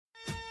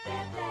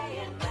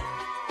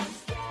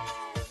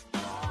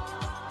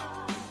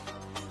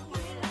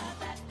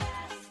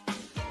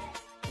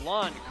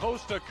Lund,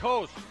 coast to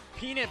coast,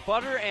 peanut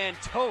butter and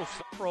toast.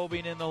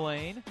 Probing in the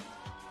lane,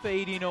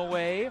 fading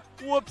away.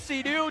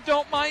 Whoopsie-doo,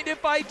 don't mind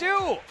if I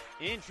do.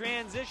 In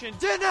transition,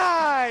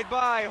 denied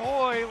by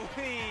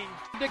Hoyling.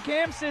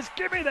 DeCam says,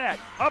 give me that.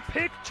 A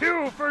pick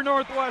 2 for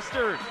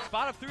Northwestern.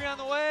 Spot of 3 on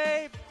the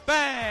way.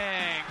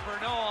 Bang for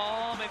Noah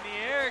Alm, and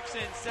the Erickson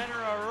Center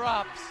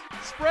erupts.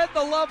 Spread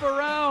the love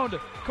around.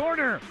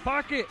 Corner,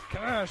 pocket,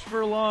 cash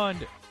for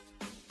Lund.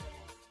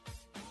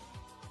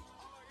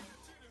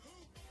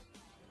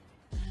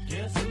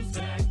 Guess who's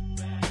back?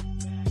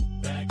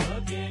 Back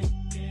again.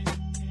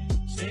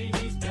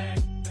 Shady's back.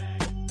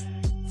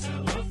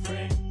 Tell a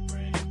friend.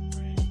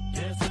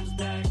 Guess who's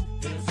back?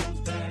 Guess who's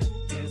back?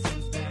 Guess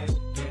who's back?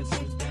 Guess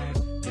who's back?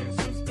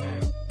 Guess who's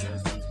back?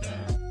 Guess who's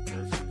back?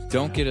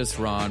 Don't get us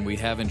wrong, we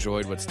have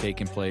enjoyed what's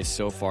taken place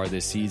so far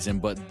this season,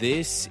 but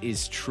this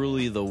is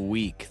truly the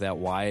week that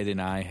Wyatt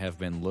and I have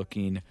been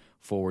looking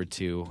forward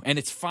to. And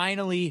it's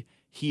finally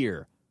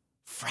here.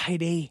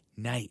 Friday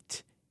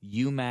night,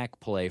 UMAC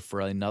play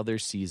for another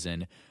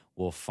season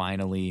will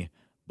finally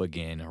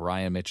begin.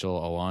 Ryan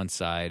Mitchell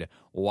alongside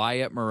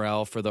Wyatt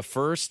Morrell for the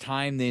first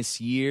time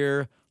this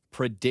year.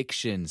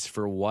 Predictions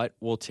for what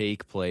will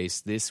take place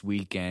this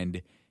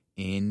weekend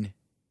in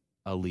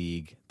a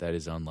league that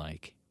is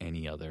unlike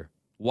any other.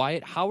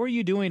 Wyatt, how are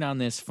you doing on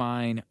this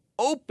fine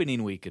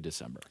opening week of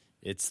December?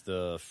 It's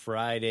the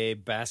Friday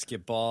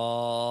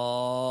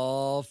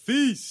basketball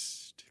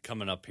feast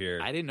coming up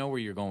here. I didn't know where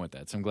you're going with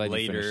that, so I'm glad you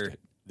finished Later it.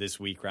 this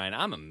week, Ryan.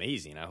 I'm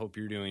amazing. I hope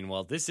you're doing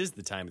well. This is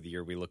the time of the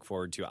year we look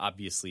forward to.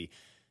 Obviously,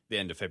 the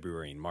end of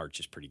February and March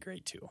is pretty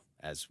great, too,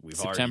 as we've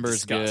already September's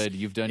discussed. good.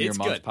 You've done your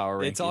month good. power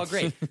rankings. It's all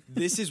great.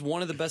 This is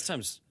one of the best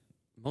times,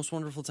 most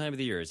wonderful time of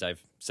the year, as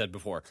I've said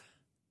before.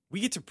 We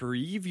get to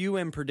preview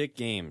and predict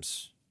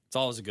games. It's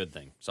always a good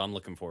thing, so I'm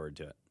looking forward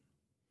to it.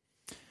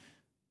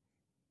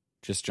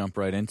 Just jump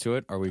right into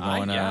it. Are we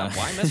going?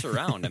 Why mess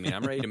around? I mean,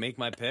 I'm ready to make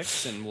my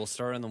picks, and we'll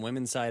start on the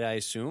women's side, I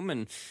assume.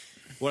 And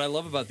what I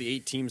love about the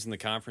 8 teams in the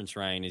conference,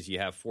 Ryan, is you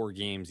have 4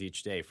 games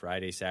each day.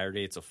 Friday,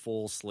 Saturday, it's a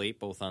full slate,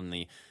 both on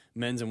the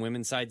men's and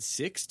women's side.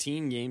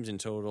 16 games in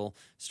total.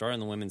 Start on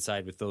the women's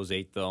side with those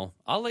 8, though.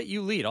 I'll let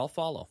you lead. I'll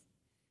follow.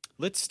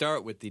 Let's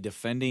start with the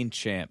defending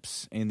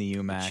champs in the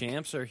UMAC. The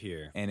champs are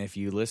here. And if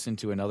you listen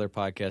to another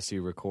podcast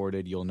you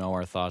recorded, you'll know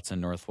our thoughts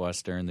on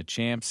Northwestern. The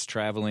champs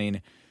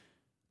traveling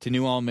to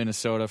New Ulm,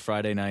 Minnesota,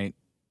 Friday night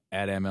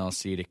at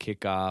MLC to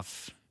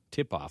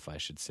tip-off, I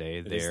should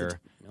say,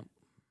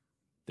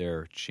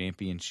 their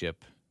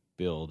championship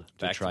build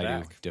to try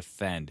to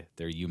defend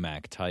their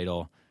UMAC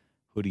title.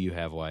 Who do you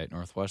have, Wyatt?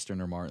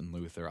 Northwestern or Martin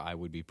Luther? I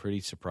would be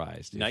pretty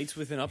surprised. Knights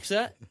with an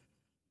upset?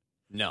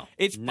 No.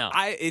 It's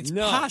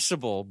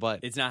possible, but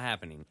it's not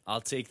happening. I'll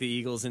take the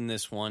Eagles in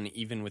this one,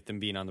 even with them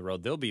being on the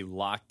road. They'll be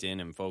locked in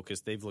and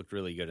focused. They've looked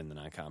really good in the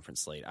non-conference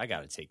slate. I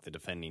got to take the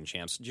defending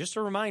champs. Just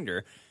a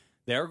reminder,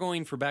 they are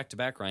going for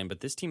back-to-back, Ryan,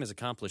 but this team has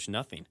accomplished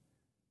nothing.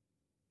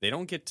 They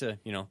don't get to,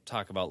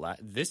 talk about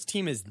this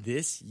team is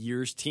this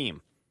year's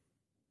team.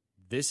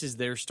 This is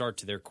their start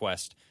to their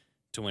quest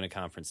to win a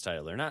conference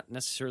title. They're not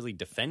necessarily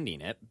defending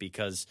it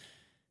because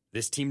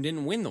this team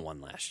didn't win the one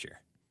last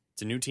year.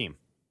 It's a new team.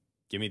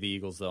 Give me the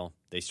Eagles, though.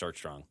 They start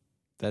strong.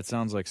 that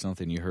sounds like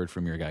something you heard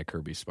from your guy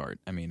Kirby Smart.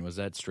 I mean, was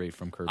that straight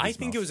from Kirby's I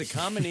think mouth? it was a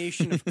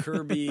combination of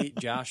Kirby,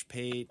 Josh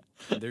Pate.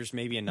 There's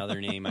maybe another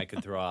name I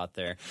could throw out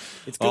there.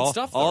 It's good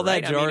stuff, though, all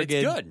right? that jargon. I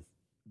mean, it's good.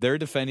 They're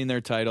defending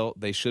their title.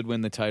 They should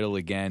win the title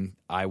again.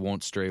 I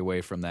won't stray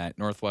away from that.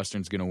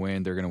 Northwestern's going to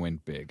win. They're going to win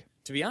big.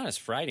 To be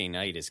honest, Friday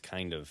night is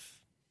kind of,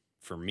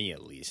 for me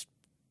at least,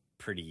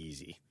 pretty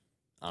easy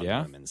on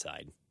the women's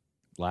side.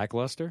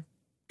 Lackluster?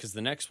 Because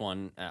the next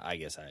one, I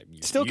guess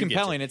still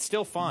compelling. It's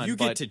still fun. You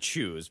get to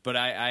choose, but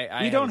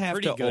I we don't have have a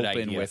pretty to good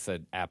open idea. with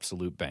an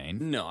absolute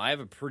bang. No, I have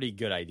a pretty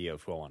good idea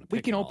of who I want to pick.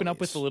 We can in open all up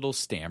with these. a little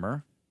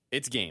stammer.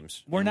 It's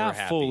games. We're and not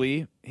happy.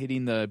 fully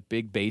hitting the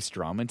big bass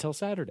drum until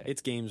Saturday.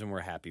 It's games, and we're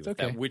happy with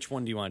okay. that. Which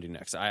one do you want to do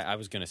next? I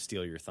was going to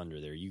steal your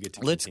thunder there. You get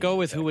to. Let's go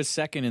with pick. who was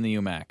second in the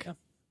UMAC. Yeah.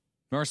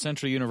 North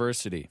Central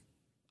University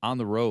on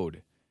the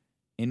road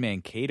in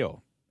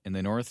Mankato in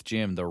the North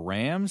Gym. The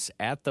Rams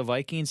at the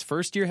Vikings.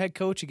 First-year head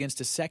coach against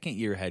a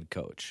second-year head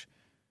coach.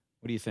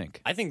 What do you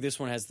think? I think this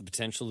one has the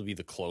potential to be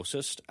the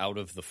closest out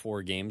of the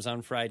 4 games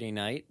on Friday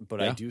night,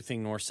 but I do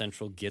think North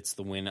Central gets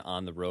the win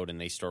on the road,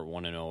 and they start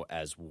 1-0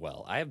 as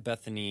well. I have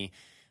Bethany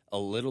a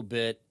little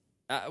bit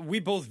we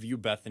both view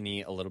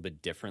Bethany a little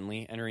bit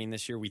differently entering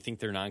this year. We think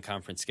their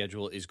non-conference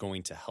schedule is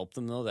going to help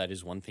them, though. That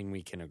is one thing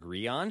we can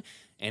agree on,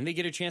 and they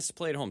get a chance to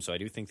play at home, so I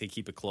do think they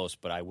keep it close,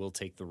 but I will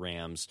take the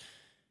Rams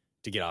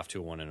to get off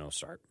to a 1-0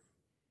 start.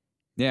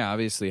 Yeah,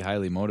 obviously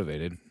highly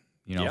motivated.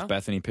 You know, Yeah. if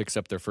Bethany picks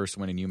up their first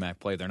win in UMAC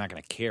play, they're not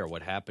going to care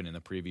what happened in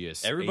the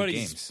previous 8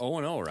 Everybody's games.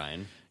 0-0,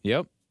 Ryan.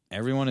 Yep.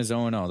 Everyone is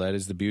 0-0. That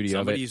is the beauty of it.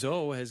 Somebody's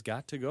 0 has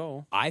got to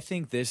go. I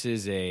think this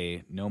is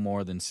a no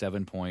more than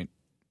 7-point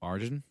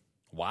margin.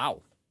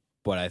 Wow.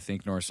 but I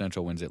think North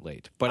Central wins it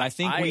late. But I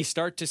think we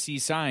start to see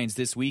signs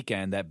this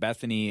weekend that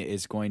Bethany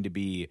is going to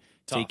be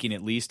taking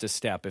at least a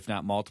step, if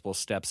not multiple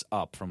steps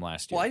up from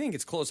last year. Well, I think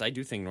it's close. I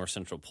do think North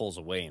Central pulls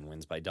away and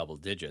wins by double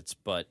digits,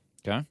 but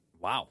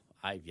wow.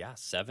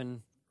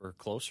 7 or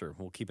closer.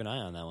 We'll keep an eye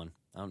on that one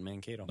out in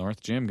Mankato.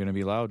 North Gym going to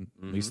be loud.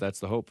 At least that's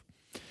the hope.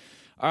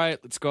 All right,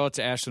 let's go out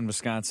to Ashland,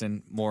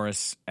 Wisconsin.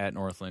 Morris at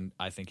Northland.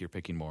 I think you're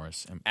picking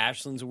Morris.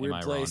 Ashland's a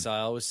weird place.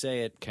 I always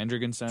say it.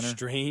 Kendrigan Center.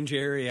 Strange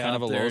area kind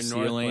out of a there low in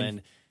ceiling.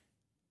 Northland.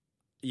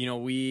 You know,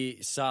 we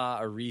saw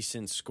a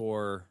recent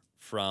score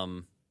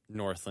from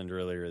Northland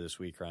earlier this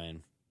week,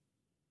 Ryan.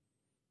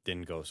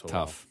 Didn't go so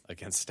Tough. well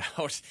against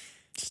Stout.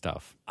 It's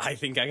tough. I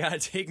think I got to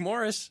take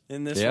Morris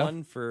in this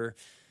one for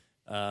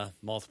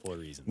multiple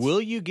reasons.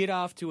 Will you get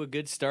off to a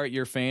good start,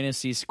 your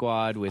fantasy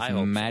squad, with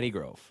Maddie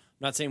Grove?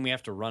 I'm not saying we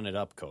have to run it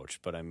up, Coach,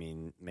 but I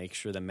mean, make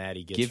sure that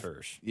Maddie gets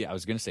hers. Yeah, I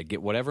was going to say,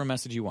 get whatever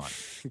message you want.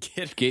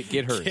 Get hers.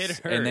 Get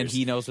hers. And then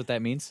he knows what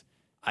that means?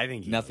 I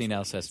think nothing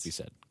else has to be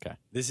said. Okay.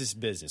 This is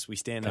business. We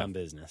stand on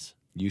business.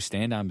 You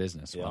stand on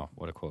business. Yeah. Wow,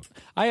 what a quote.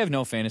 I have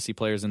no fantasy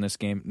players in this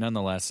game.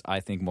 Nonetheless, I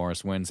think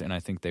Morris wins, and I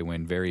think they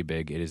win very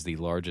big. It is the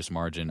largest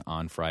margin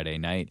on Friday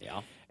night.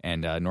 Yeah.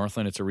 And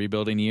Northland, it's a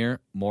rebuilding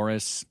year.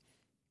 Morris,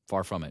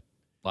 far from it.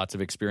 Lots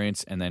of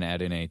experience, and then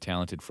add in a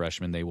talented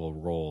freshman. They will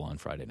roll on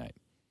Friday night.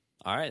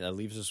 All right, that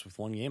leaves us with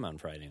one game on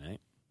Friday night.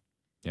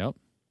 Yep.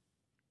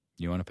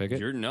 You want to pick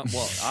it?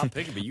 I'll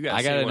pick it, but you got to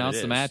I got to announce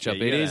the matchup.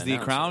 Yeah, it is the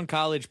Crown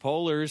College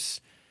Polars.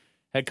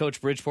 Head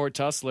coach Bridgeport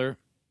Tussler,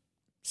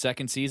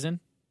 second season.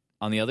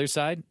 On the other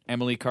side,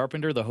 Emily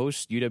Carpenter, the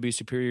host, UW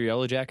Superior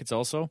Yellow Jackets,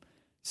 also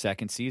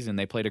second season.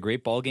 They played a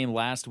great ball game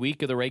last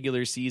week of the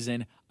regular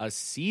season a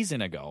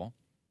season ago.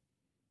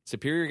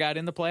 Superior got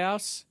in the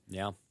playoffs.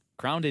 Yeah.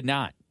 Crown did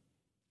not.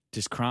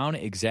 Does Crown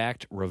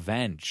exact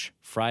revenge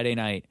Friday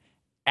night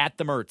at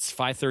the Mertz,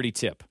 5:30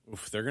 tip?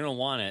 Oof, they're going to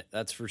want it,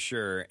 that's for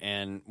sure.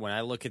 And when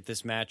I look at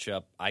this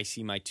matchup, I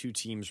see my two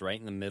teams right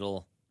in the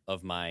middle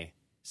of my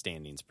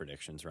standings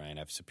predictions, Ryan.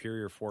 I have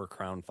Superior 4,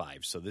 Crown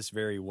 5. So this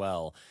very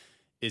well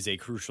is a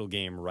crucial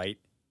game right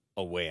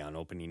away on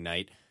opening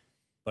night.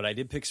 But I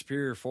did pick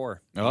Superior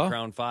 4 and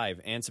Crown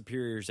 5, and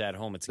Superior's at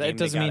home. It's a game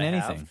that doesn't they mean gotta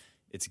anything. have.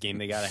 It's a game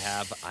they got to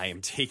have. I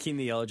am taking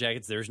the Yellow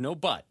Jackets. There's no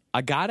but.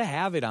 I got to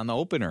have it on the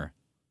opener.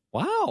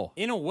 Wow.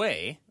 In a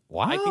way,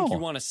 Wow. I think you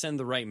want to send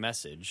the right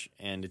message,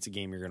 and it's a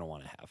game you're going to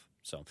want to have.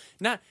 So,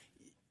 not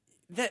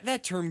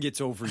that term gets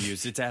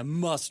overused. It's a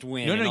must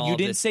win. No, you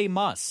didn't say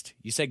must.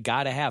 You said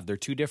gotta have. They're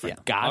two different.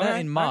 Yeah. Gotta All right,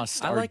 and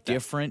must I are like that.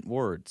 different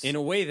words. In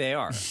a way, they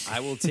are. I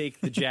will take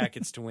the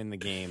Jackets to win the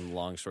game,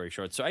 long story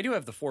short. So I do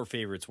have the 4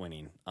 favorites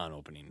winning on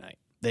opening night.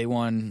 They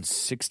won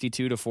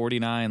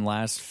 62-49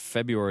 last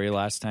February,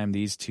 last time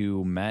these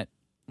two met,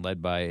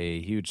 led by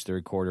a huge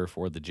third quarter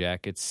for the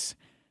Jackets.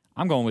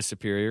 I'm going with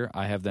Superior.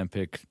 I have them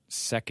pick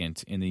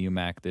second in the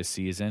UMAC this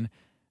season.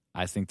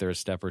 I think they're a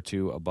step or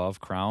two above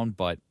Crown,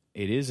 but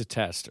it is a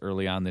test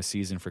early on this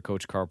season for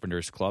Coach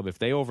Carpenter's club. If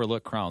they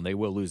overlook Crown, they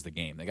will lose the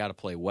game. They got to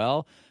play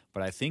well,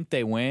 but I think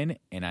they win,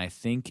 and I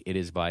think it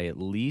is by at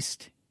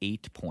least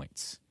 8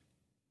 points.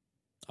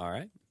 All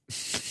right.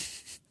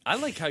 I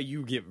like how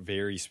you get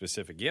very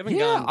specific. You haven't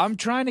Yeah, gone. I'm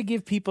trying to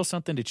give people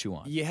something to chew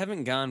on. You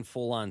haven't gone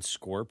full on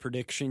score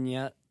prediction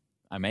yet.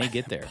 I may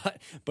get there.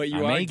 But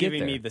you I are may get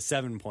giving me there. the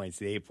 7 points,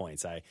 the 8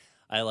 points.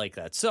 I like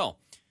that. So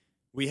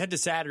we head to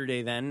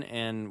Saturday then,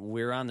 and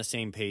we're on the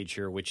same page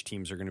here. Which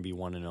teams are going to be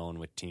 1-0 and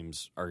which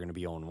teams are going to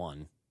be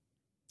 0-1?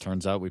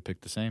 Turns out we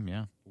picked the same,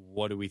 yeah.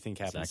 What do we think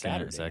happens Is that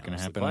Saturday? going to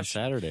That's the happen on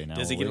question. Saturday now?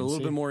 Does it We'll get a wait and little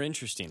see. bit more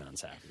interesting on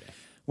Saturday?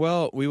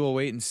 Well, we will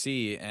wait and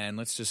see, and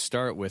let's just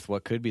start with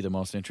what could be the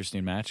most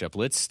interesting matchup.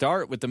 Let's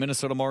start with the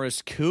Minnesota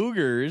Morris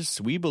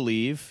Cougars, we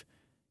believe,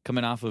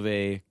 coming off of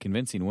a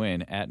convincing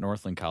win at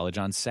Northland College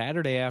on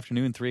Saturday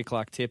afternoon, 3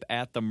 o'clock tip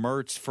at the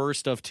Mertz.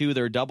 First of two,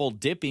 they're double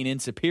dipping in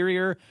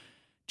Superior.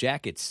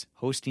 Jackets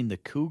hosting the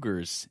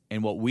Cougars,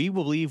 and what we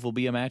believe will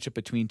be a matchup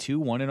between two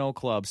 1-0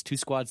 clubs, two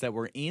squads that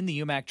were in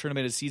the UMAC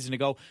tournament a season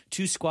ago,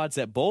 two squads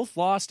that both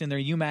lost in their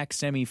UMAC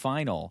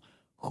semifinal.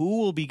 Who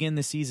will begin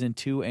the season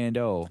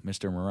 2-0,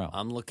 Mr. Morrell?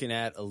 I'm looking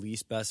at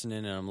Elise Bessinen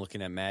and I'm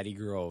looking at Maddie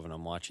Grove, and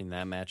I'm watching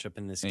that matchup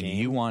in this And game.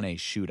 you want a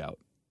shootout.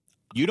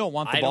 You don't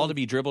want the I ball don't- to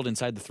be dribbled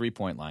inside the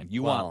three-point line.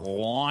 You want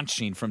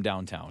launching from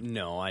downtown.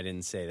 No, I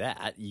didn't say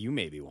that. You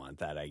maybe want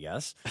that, I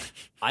guess.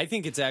 I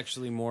think it's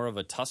actually more of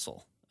a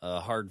tussle, a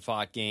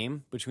hard-fought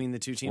game between the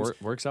two teams.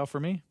 Works out for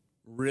me.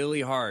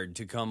 Really hard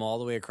to come all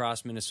the way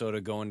across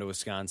Minnesota, go into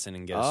Wisconsin,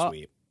 and get a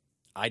sweep.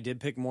 I did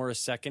pick Morris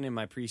second in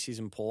my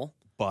preseason poll.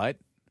 But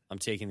I'm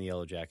taking the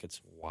Yellow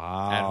Jackets.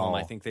 wow. At home,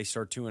 I think they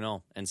start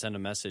 2-0 and send a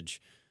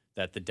message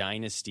that the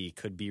dynasty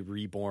could be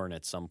reborn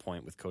at some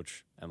point with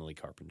Coach Emily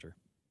Carpenter.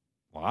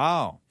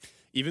 Wow.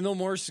 Even though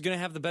Morris is going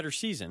to have the better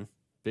season,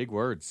 Big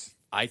words.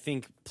 I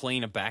think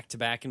playing a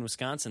back-to-back in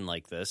Wisconsin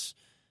like this,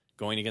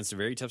 going against a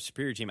very tough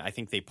Superior team, I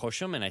think they push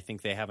them, and I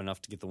think they have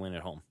enough to get the win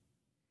at home.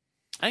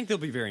 I think they'll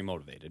be very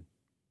motivated.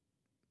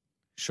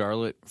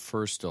 Charlotte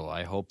Firstel.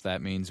 I hope that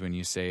means when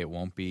you say it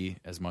won't be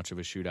as much of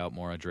a shootout,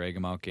 more a drag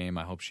 'em out game.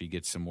 I hope she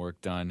gets some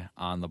work done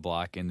on the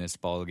block in this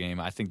ball game.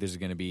 I think this is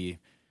going to be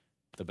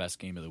the best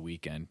game of the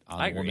weekend on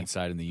I the agree. women's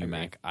side in the I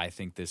UMAC. agree. I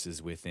think this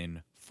is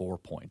within 4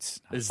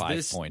 points, not Is 5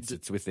 this- points.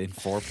 It's within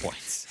 4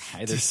 points,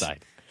 either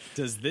side.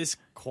 Does this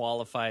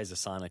qualify as a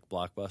Sonic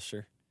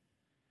blockbuster?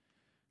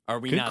 Are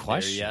we Good not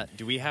question. there yet?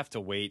 Do we have to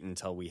wait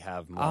until we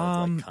have more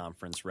of like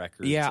conference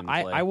records? Yeah, in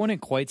play? I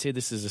wouldn't quite say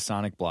this is a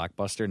Sonic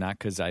blockbuster, not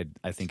because I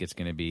think it's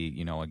going to be,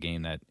 a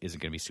game that isn't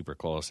going to be super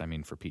close. I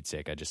mean, for Pete's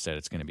sake, I just said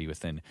it's going to be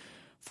within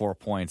 4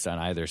 points on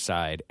either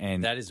side.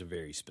 And That is a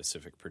very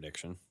specific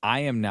prediction.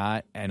 I am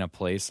not in a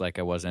place like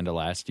I was end of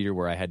last year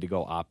where I had to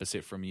go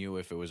opposite from you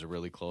if it was a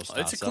really close It's a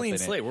toss-up clean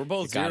and slate. We're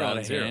both it got 0 out and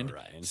of 0, hand.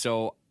 Ryan.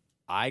 So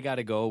I got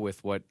to go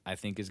with what I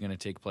think is going to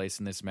take place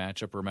in this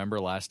matchup. Remember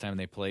last time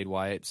they played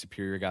Wyatt,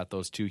 Superior got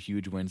those 2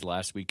 huge wins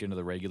last weekend of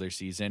the regular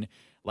season.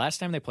 Last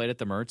time they played at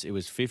the Mertz, it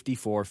was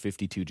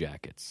 54-52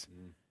 Jackets.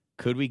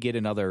 Could we get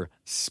another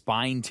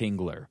spine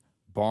tingler,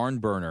 barn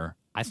burner?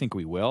 I think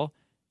we will.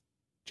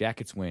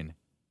 Jackets win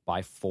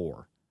by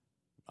 4,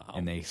 Wow.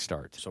 and they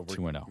start so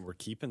 2-0. we're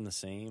keeping the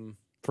same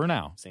For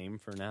now.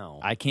 for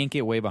now. I can't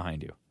get way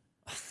behind you.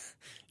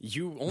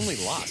 You only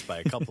lost by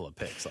a couple of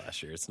picks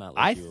last year. It's not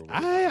like you were.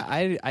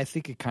 I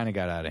think it kind of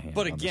got out of hand.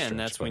 But on the again, stretch,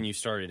 that's but- when you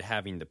started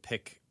having to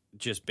pick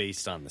just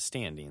based on the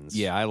standings.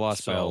 Yeah, I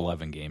lost by So-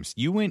 11 games.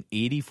 You went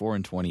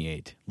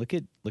 84-28. Look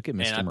at Mr. And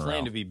I Morrell.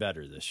 plan to be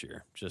better this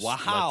year. Just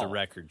Wow. let the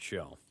record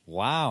show.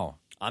 Wow.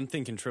 I'm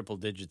thinking triple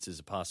digits is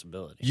a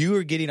possibility. You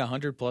are getting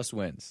 100 plus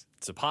wins.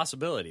 It's a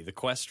possibility. The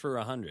quest for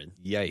 100.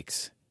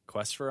 Yikes.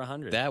 Quest for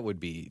 100. That would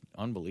be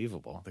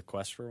unbelievable. The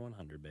quest for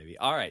 100, baby.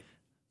 All right.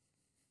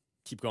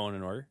 Keep going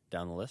in order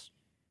down the list.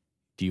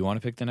 Do you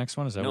want to pick the next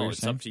one? Is that what No, you're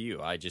it's saying? up to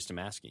you. I just am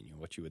asking you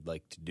what you would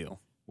like to do.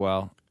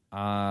 Well,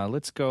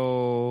 let's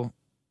go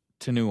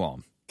to New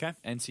Ulm. Okay.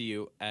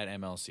 NCU at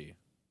MLC.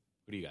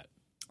 What do you got?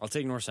 I'll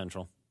take North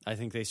Central. I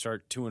think they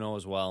start 2-0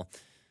 as well.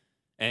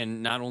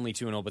 And not only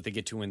 2-0, but they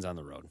get 2 wins on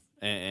the road.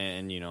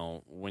 And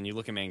when you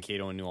look at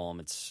Mankato and New Ulm,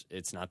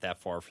 it's not that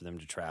far for them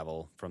to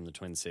travel from the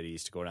Twin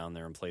Cities to go down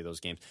there and play those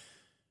games.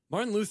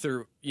 Martin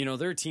Luther,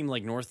 they're a team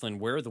like Northland.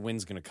 Where are the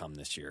wins going to come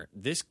this year?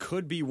 This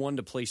could be one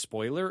to play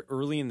spoiler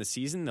early in the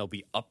season. They'll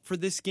be up for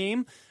this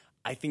game.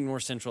 I think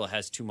North Central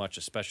has too much,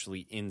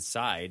 especially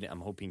inside.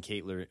 I'm hoping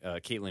Caitlin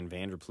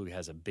Vanderploeg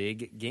has a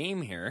big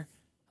game here.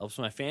 Helps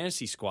my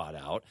fantasy squad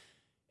out.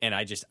 And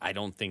I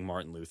don't think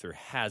Martin Luther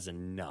has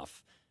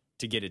enough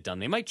to get it done.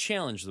 They might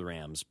challenge the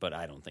Rams, but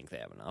I don't think they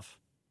have enough.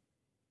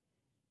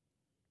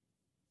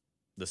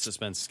 The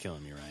suspense is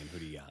killing me, Ryan. Who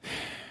do you got?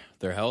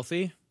 They're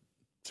healthy.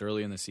 It's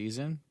early in the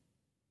season.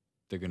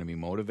 They're going to be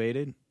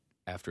motivated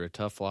after a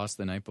tough loss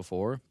the night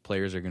before.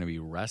 Players are going to be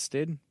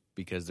rested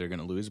because they're going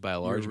to lose by a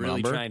large You're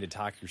really number. trying to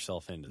talk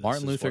yourself into this.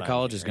 Martin is Luther what I'm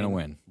College is hearing.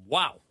 going to win.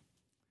 Wow.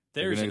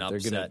 There's They're an gonna,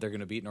 upset. They're going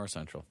to beat North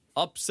Central.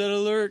 Upset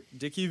alert.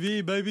 Dickie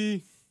V,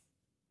 baby.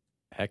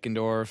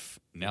 Heckendorf,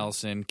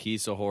 Nelson,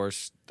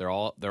 Kieselhorst, they're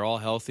all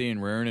healthy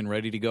and raring and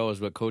ready to go, is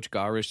what Coach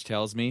Garish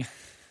tells me.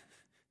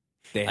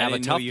 They I have a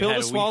didn't know tough you pill had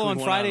to a swallow on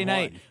weekly Friday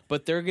one-on-one. night,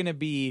 but they're going to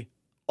be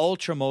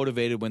ultra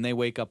motivated when they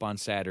wake up on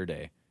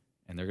Saturday,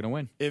 and they're going to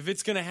win. If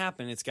it's going to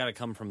happen, it's got to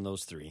come from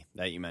those 3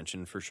 that you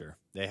mentioned for sure.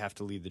 They have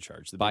to lead the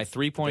charge. By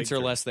 3 points or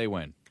less, they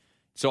win.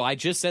 So I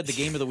just said the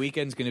game of the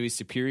weekend is going to be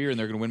Superior, and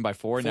they're going to win by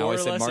 4. Now 4 I or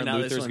said less, Martin and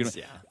now this Luther's going one's- to.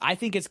 yeah. I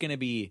think it's going to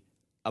be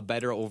a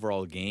better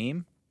overall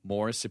game,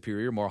 more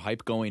Superior, more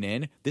hype going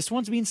in. This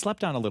one's being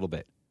slept on a little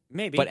bit.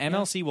 Maybe. But yeah.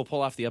 MLC will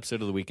pull off the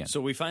upset of the weekend. So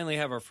we finally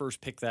have our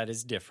first pick that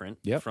is different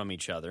Yep. from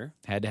each other.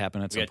 Had to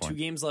happen at We some got 2 point.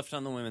 games left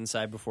on the women's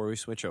side before we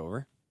switch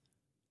over.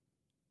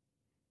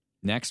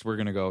 Next, we're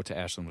going to go to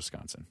Ashland,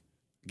 Wisconsin.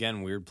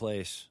 Again, weird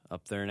place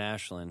up there in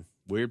Ashland.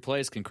 Weird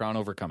place. Can Crown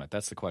overcome it?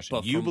 That's the question.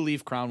 But You from-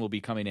 believe Crown will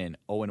be coming in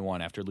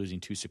 0-1 after losing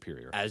 2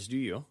 Superior. As do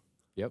you.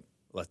 Yep.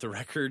 Let the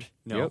record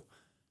know. Yep.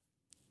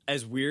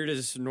 As weird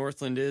as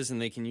Northland is,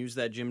 and they can use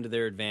that gym to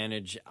their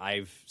advantage,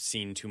 I've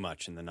seen too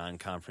much in the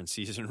non-conference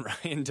season,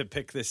 Ryan, to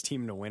pick this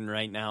team to win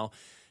right now.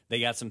 They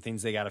got some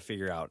things they got to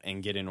figure out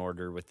and get in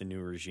order with the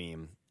new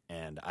regime.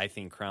 And I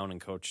think Crown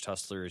and Coach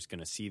Tussler is going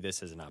to see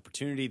this as an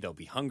opportunity. They'll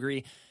be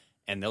hungry,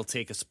 and they'll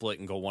take a split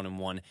and go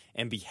 1-1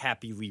 and be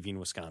happy leaving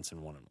Wisconsin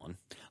 1-1.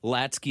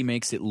 Latsky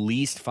makes at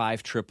least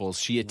 5 triples.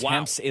 She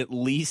attempts at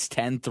least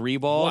 10 3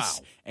 balls,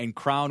 Wow. and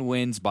Crown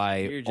wins by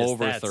You're just-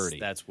 over that's- 30.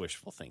 That's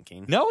wishful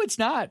thinking. No, it's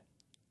not.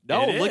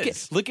 No, It look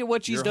is. at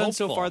what she's You're done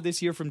so hopeful. far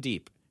this year from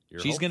deep.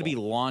 You're She's going to be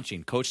hopeful.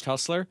 launching. Coach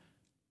Tussler,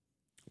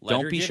 Let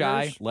her don't be get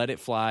shy. hers. Let it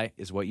fly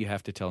is what you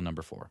have to tell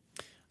number 4.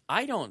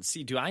 I don't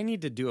see. Do I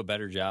need to do a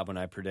better job when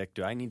I predict?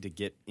 Do I need to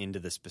get into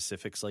the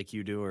specifics like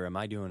you do, or am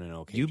I doing an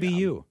okay You job? be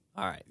you.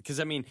 All right.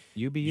 Because, I mean,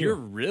 You be you. you're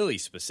really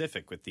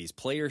specific with these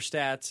player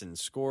stats and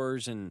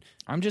scores. And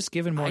I'm just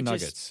giving more I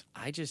nuggets.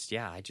 just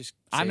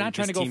I'm say not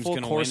trying this to go team's full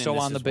gonna Corso win,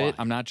 and on the this is bit.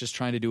 why. I'm not just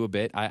trying to do a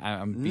bit.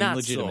 I'm being not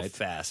legitimate. so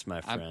fast,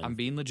 my friend. I'm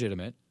being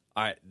legitimate.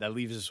 All right. That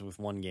leaves us with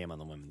one game on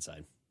the women's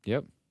side.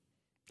 Yep.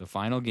 The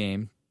final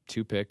game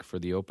to pick for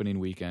the opening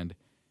weekend,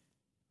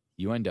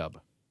 UNW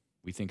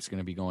We think it's going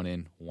to be going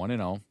in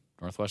 1-0,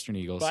 Northwestern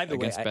Eagles By the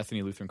way, against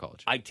Bethany Lutheran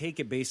College. I take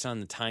it based on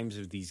the times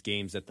of these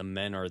games that the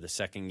men are the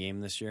second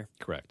game this year.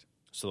 Correct.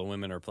 So the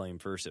women are playing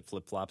first. It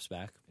flip-flops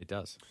back. It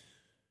does.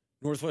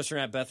 Northwestern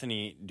at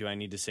Bethany, do I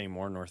need to say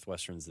more?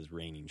 Northwestern's the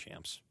reigning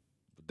champs.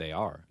 They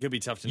are. It'll be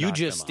tough to You knock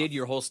just them did off.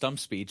 your whole stump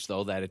speech,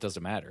 though, that it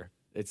doesn't matter.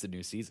 It's the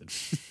new season.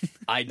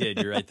 I did.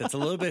 You're right. That's a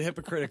little bit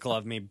hypocritical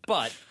of me,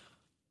 but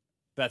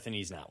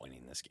Bethany's not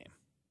winning this game.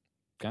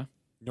 Okay.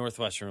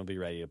 Northwestern will be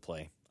ready to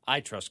play. I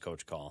trust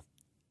Coach Call.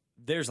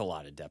 There's a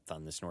lot of depth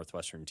on this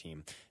Northwestern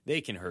team.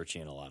 They can hurt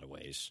you in a lot of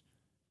ways.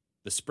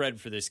 The spread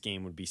for this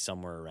game would be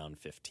somewhere around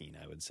 15,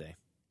 I would say.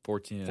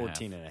 14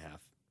 14 and a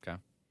half. Okay.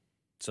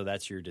 So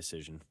that's your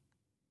decision.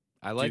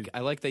 I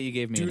like that you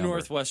gave me a Do number.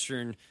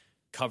 Northwestern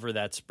cover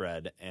that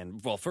spread?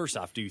 And, well, first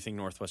off, do you think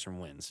Northwestern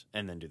wins?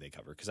 And then do they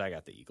cover? Because I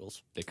got the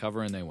Eagles. They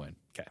cover and they win.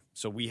 Okay.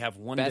 So we have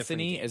one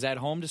Bethany different game. is at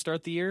home to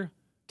start the year.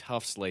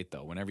 Tough slate,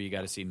 though, whenever you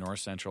got to see North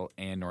Central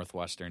and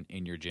Northwestern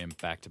in your gym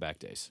back-to-back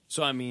days.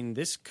 So, I mean,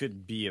 this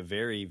could be a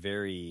very,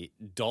 very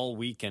dull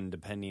weekend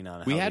depending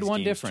on how We had these one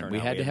games different. turn We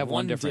out. had to have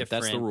one different.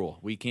 That's the different. rule.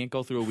 We can't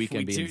go through a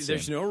weekend being the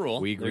There's same. no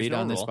rule. We There's agreed no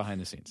on this rule. behind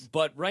the scenes.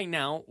 But right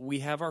now, we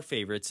have our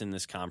favorites in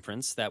this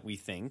conference that we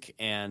think,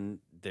 and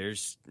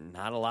there's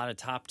not a lot of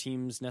top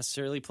teams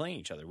necessarily playing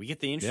each other. We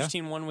get the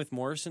interesting one with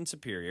Morrison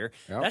Superior.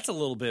 Yep. That's a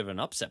little bit of an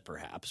upset,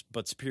 perhaps,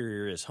 but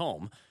Superior is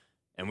home,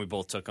 and we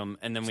both took them.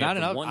 And then It's we not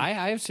have the enough. one.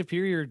 I have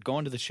Superior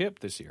going to the ship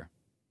this year.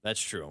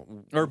 That's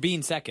true. Or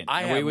being second.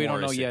 I have we don't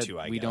Morris know at yet. 2,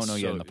 I we guess. don't know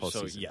yet in So- the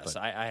postseason. So yes,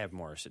 but- I have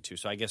Morris at 2.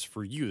 So I guess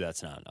for you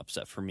that's not an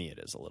upset. For me, it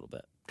is a little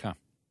bit. Okay.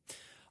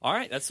 All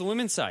right, that's the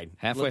women's side.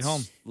 Halfway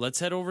home. Let's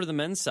head over to the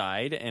men's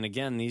side. And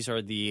again, these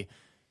are the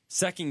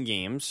second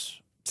games.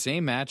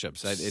 Same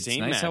matchups. It's Same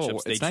nice how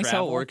matchups. They it's nice how it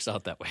travel. works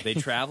out that way. They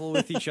travel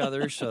with each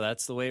other, so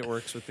that's the way it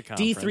works with the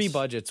conference. D3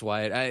 budgets,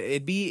 Wyatt.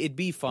 It'd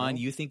be fun.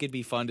 You think it'd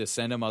be fun to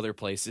send them other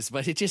places,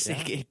 but it just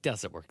it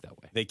doesn't work that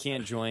way. They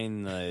can't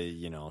join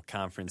the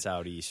conference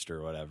out east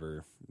or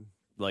whatever,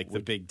 like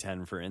the Big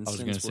Ten, for I instance.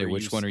 was going to say, where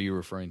which one are you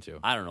referring to?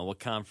 I don't know what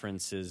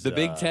conference is. The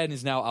Big Ten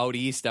is now out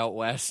east, out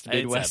west, It's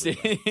Midwest.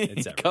 everywhere. It's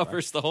It everywhere.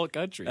 covers the whole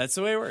country. That's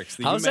the way it works.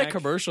 The How's that UMAC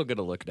commercial going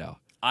to look now?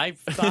 I've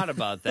thought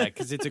about that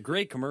because it's a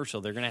great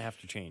commercial. They're going to have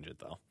to change it,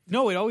 though.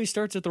 No, it always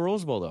starts at the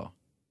Rose Bowl, though.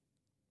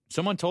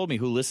 Someone told me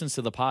who listens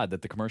to the pod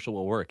that the commercial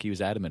will work. He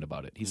was adamant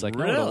about it. He's like,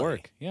 no, it'll Really?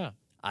 work. Yeah.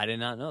 I did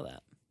not know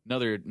that.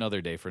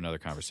 Another day for another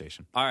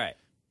conversation. All right.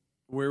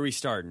 Where are we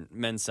starting?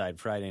 Men's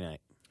side, Friday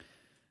night.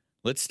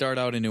 Let's start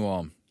out in New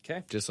Ulm,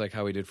 Okay. just like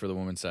how we did for the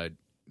women's side.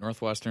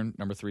 Northwestern,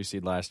 number 3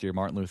 seed last year.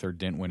 Martin Luther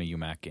didn't win a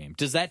UMAC game.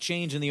 Does that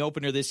change in the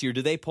opener this year?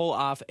 Do they pull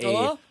off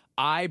a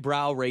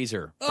eyebrow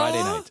raiser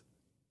Friday night?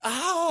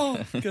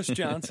 Oh, Gus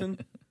Johnson.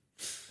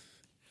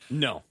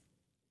 No.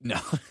 No.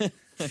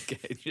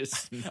 Okay,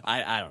 just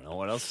I don't know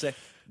what else to say.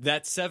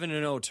 That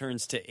 7-0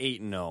 turns to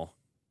 8-0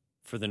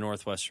 for the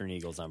Northwestern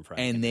Eagles on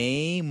Friday. and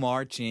they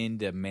march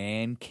into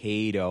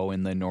Mankato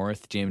in the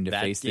North Gym to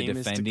That face the game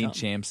is to defending come.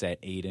 champs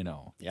at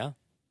 8-0. yeah.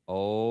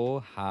 Oh,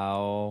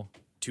 how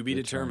To be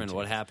Return determined to-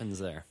 what happens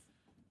there.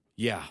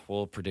 Yeah,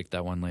 we'll predict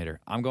that one later.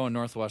 I'm going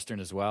Northwestern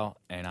as well,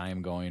 and I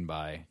am going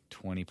by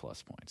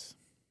 20-plus points.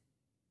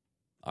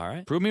 All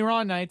right. Prove me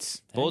wrong,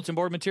 Knights. Hey. Bulletin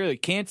board material.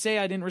 Can't say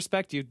I didn't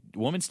respect you.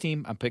 Women's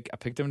team, I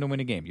picked them to win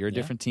a game. You're a Yeah.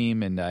 different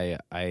team, and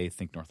I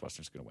think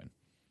Northwestern's going to win.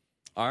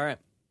 All right.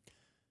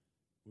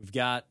 We've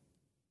got.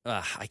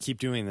 I keep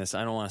doing this.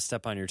 I don't want to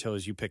step on your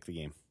toes. You pick the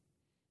game.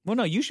 Well,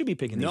 no, you should be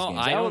picking these No, games.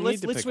 I don't let's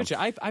need to let's pick switch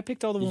them. it. I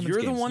picked all the women's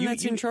You're games. the one You-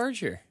 that's you- in charge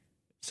here.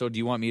 So do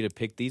you want me to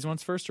pick these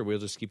ones first, or we'll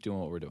just keep doing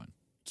what we're doing?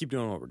 Keep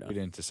doing what we're We doing.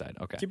 didn't decide.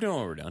 Okay. Keep doing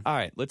what we're doing. All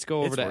right, let's go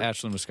over It's to work.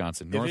 Ashland,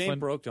 Wisconsin. If it ain't Northland,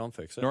 broke, don't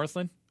fix it.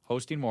 Northland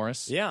hosting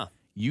Morris. Yeah,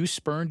 You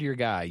spurned your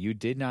guy. You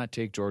did not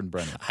take Jordan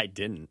Brennan, I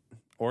didn't.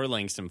 Or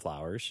Langston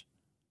Flowers.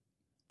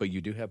 but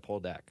you do have Paul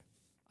Dack.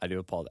 I do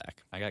a Paul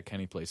Dack. I got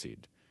Kenny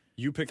Playseed.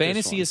 You pick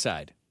Fantasy this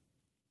aside,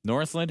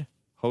 Northland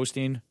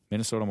hosting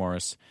Minnesota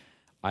Morris.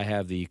 I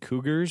have the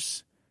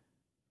Cougars,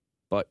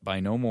 but by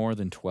no more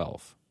than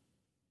 12.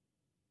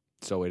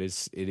 So it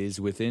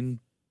is within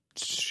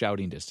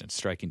shouting distance,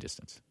 striking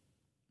distance.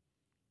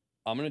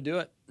 one. I'm going to do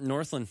it.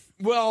 Northland.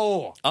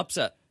 Whoa!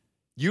 Upset.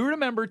 You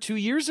remember 2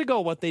 years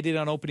ago what they did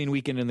on opening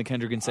weekend in the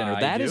Kendricken Center. I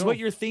That is do. what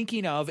you're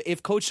thinking of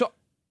if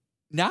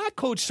not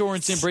Coach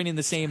Sorensen bringing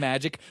the same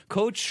magic,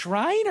 Coach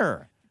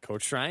Schreiner.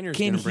 Coach Schreiner's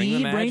Can going to bring the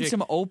he magic. bring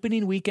some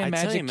opening weekend I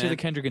tell magic you, to the man,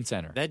 Kendricken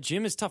Center? That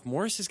gym is tough.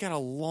 Morris has got a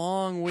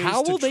long ways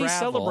How to will they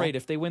travel. celebrate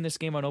if they win this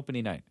game on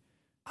opening night?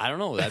 I don't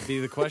know. That'd be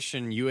the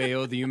question.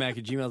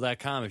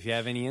 UAO@gmail.com. If you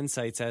have any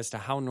insights as to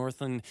how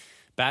Northland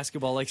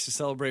basketball likes to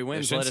celebrate They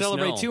wins, shouldn't let us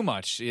celebrate know. too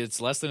much.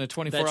 It's less than a That's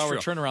 24-hour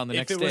true. turnaround the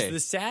next If it was day. the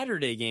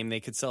Saturday game, they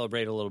could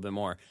celebrate a little bit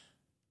more.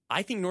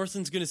 I think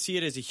Northland's going to see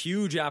it as a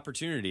huge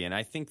opportunity, and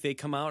I think they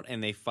come out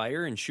and they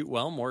fire and shoot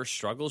well. Morris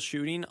struggles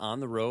shooting on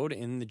the road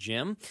in the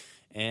gym.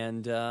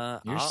 And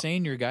You're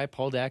saying your guy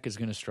Paul Dack is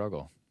going to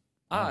struggle.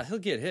 he'll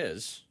get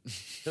his.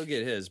 He'll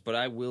get his, but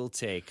I will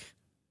take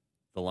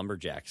the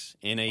Lumberjacks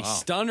in a Wow.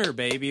 stunner,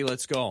 baby.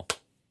 Let's go.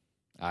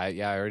 I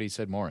already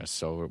said Morris,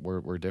 so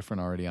we're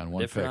different already on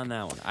one Different pick. on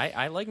that one.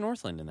 I like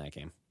Northland in that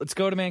game. Let's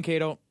go to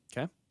Mankato.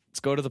 Okay. Let's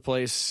go to the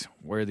place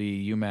where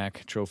the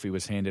UMAC trophy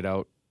was handed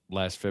out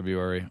last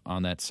February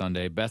on that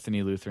Sunday.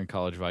 Bethany Lutheran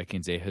College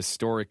Vikings, a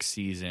historic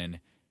season.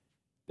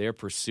 Their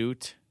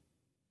pursuit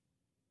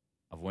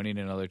of winning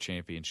another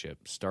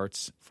championship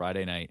starts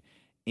Friday night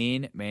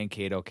in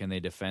Mankato. Can they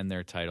defend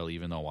their title,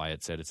 even though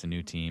Wyatt said it's a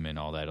new team and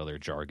all that other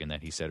jargon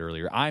that he said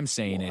earlier? I'm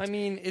saying Well, it. I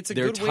mean, it's a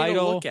Their good way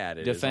title to look at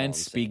it. is all I'm defense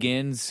saying.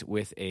 begins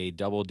with a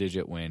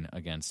double-digit win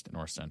against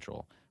North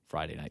Central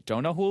Friday night.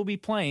 Don't know who will be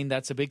playing.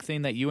 That's a big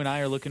thing that you and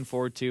I are looking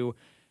forward to.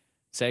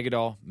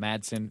 Sagadol,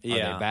 Madsen, are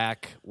Yeah. they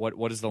back? What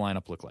does the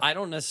lineup look like? I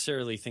don't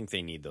necessarily think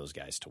they need those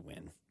guys to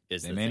win.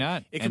 Is They the may thing.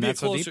 not, It and could be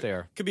that's a how deep closer. they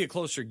are. Could be a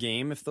closer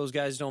game if those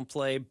guys don't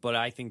play. But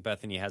I think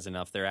Bethany has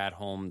enough. They're at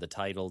home. The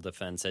title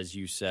defense, as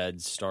you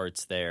said,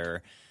 starts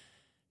there.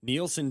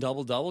 Nielsen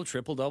double,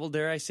 triple-double,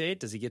 dare I say it?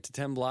 Does he get to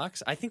 10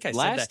 blocks? I think I said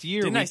that. Last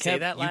year, Didn't we I say kept,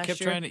 that last you kept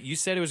year? trying to. You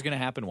said it was going to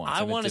happen once. I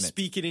and it want to didn't.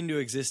 speak it into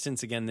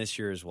existence again this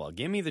year as well.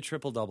 Give me the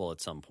triple-double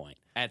at some point.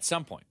 At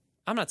some point.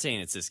 I'm not saying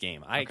it's this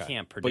game. I Okay.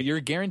 can't predict. But you're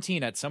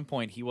guaranteeing at some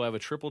point he will have a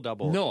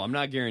triple-double. No, I'm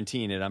not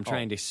guaranteeing it. I'm Oh.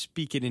 trying to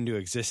speak it into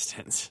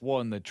existence. Well,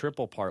 and the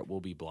triple part will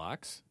be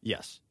blocks.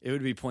 Yes, it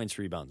would be points,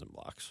 rebounds, and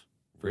blocks.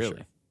 For Really?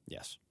 sure.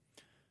 Yes.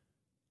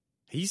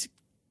 He's.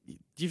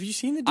 Have you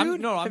seen the I'm-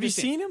 dude? no, I'm have you just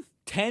seen him?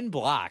 10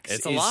 blocks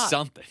It's a is lot.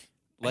 something.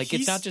 Like, it's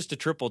He's- not just a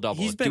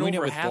triple-double. He's been doing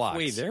over it with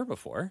halfway blocks. there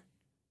before.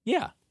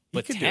 Yeah, He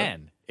but could do it.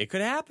 10. It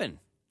could happen.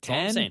 That's all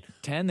I'm 10, saying.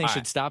 10, they All should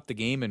right. stop the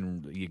game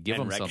and you give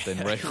And them something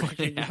right when it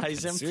recognize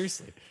happens. him.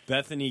 Seriously.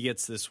 Bethany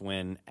gets this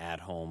win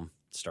at home.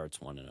 Starts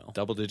 1-0.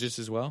 Double digits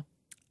as well?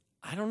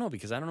 I don't know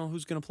because I don't know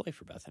who's going to play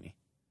for Bethany.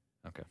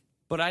 Okay.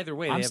 But either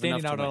way, they I'm have standing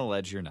enough out to on win. a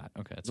ledge. You're not.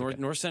 Okay. That's okay.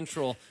 North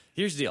Central.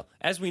 Here's the deal.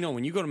 As we know,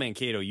 when you go to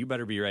Mankato, you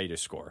better be ready to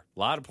score. A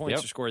lot of points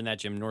Yep. to score in that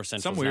gym. North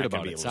Central. Something weird not gonna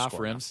about be it. able to Soft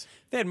score rims.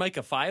 enough. If they had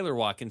Micah Filer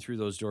walking through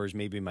those doors,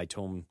 maybe my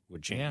tone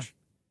would change. Yeah.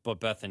 But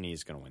Bethany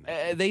is going to win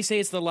that. They say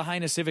it's the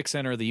Lahaina Civic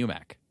Center of the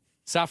UMAC.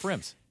 Soft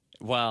rims.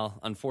 Well,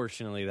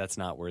 unfortunately, that's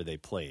not where they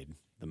played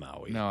the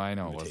Maui. No, I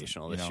know it wasn't.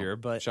 Invitational You this know, year,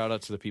 but shout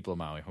out to the people of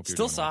Maui. Hope you're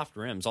still doing well. soft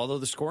rims. Although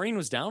the scoring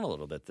was down a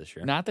little bit this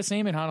year. Not the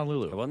same in It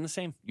Honolulu. wasn't the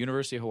same.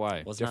 University of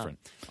Hawaii. Was different.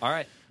 Not. All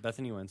right,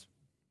 Bethany wins.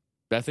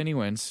 Bethany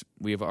wins.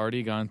 We have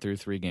already gone through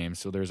 3 games,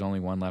 so there's only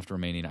one left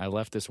remaining. I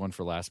left this one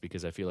for last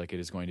because I feel like it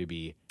is going to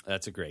be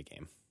That's a great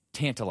game.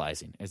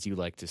 tantalizing, as you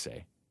like to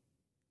say.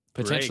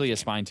 Great Potentially game. a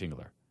spine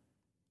tingler.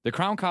 The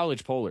Crown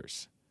College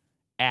Polars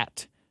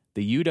at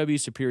the UW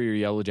Superior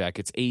Yellow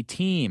Jackets, a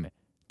team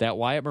that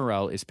Wyatt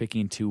Morrell is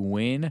picking to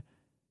win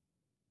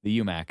the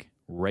UMAC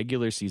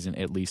regular season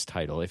at least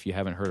title. If you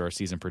haven't heard our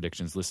season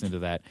predictions, listen to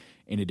that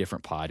in a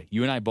different pod.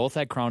 You and I both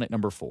had Crown at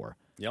number 4.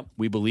 Yep.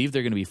 We believe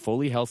they're going to be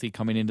fully healthy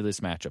coming into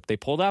this matchup. They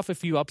pulled off a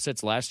few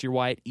upsets last year,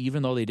 Wyatt,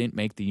 even though they didn't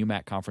make the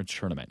UMAC conference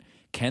tournament.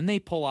 Can they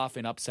pull off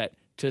an upset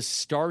to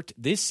start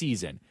this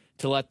season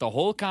to let the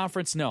whole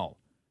conference know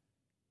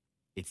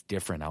it's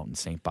different out in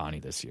St. Bonnie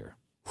this year?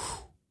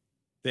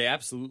 They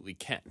absolutely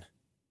can.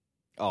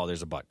 Oh,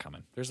 there's a butt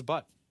coming. There's a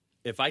butt.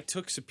 If I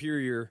took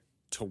Superior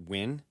to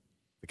win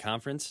the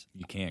conference,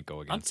 You can't go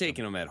against I'm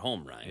taking them at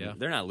home, Ryan. Yeah.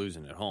 They're not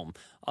losing at home.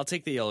 I'll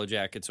take the Yellow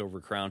Jackets over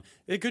Crown.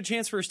 A good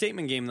chance for a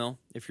statement game, though,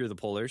 if you're the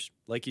Polars.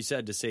 Like you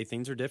said, to say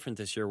things are different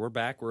this year. We're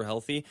back. We're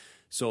healthy.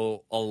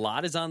 So a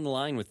lot is on the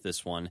line with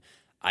this one.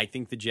 I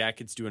think the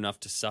Jackets do enough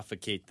to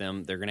suffocate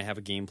them. They're going to have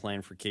a game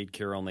plan for Cade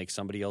Carroll, make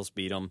somebody else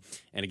beat them.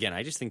 And again,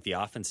 I just think the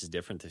offense is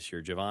different this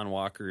year. Javon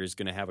Walker is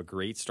going to have a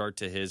great start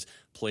to his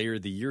Player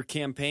of the Year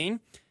campaign.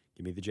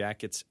 Give me the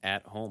Jackets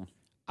at home.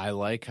 I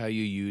like how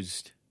you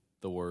used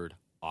the word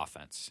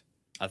offense.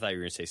 I thought you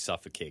were going to say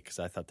suffocate because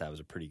I thought that was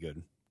a pretty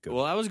good.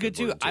 Well, that was good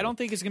too. word, I don't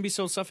think it's going to be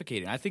so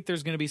suffocating. I think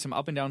there's going to be some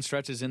up and down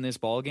stretches in this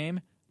ball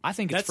game. I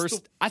think it's That's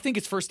first. I think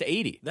it's first to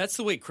 80. That's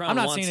the way Crown I'm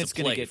not wants saying to it's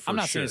going to play, get. for I'm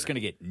not sure. saying it's going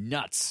to get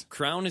nuts.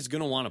 Crown is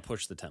going to want to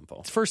push the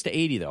tempo. It's first to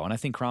 80 though, and I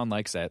think Crown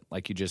likes that,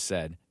 like you just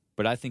said.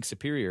 But I think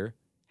Superior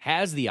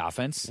has the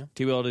offense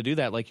to be able to do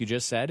that, like you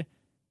just said.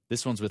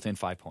 This one's within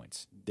 5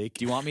 points. They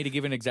Do you want me to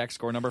give an exact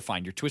score number?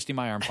 Fine. You're twisting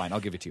my arm. Fine. I'll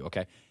give it to you.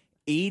 Okay.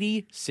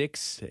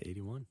 86 to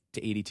 81?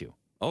 to 82.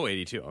 Oh,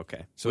 82.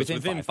 Okay. So Within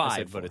it's within five. I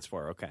said 5, but four. it's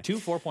 4. Okay. 2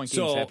 4-point games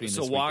So, happening this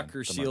weekend. Walker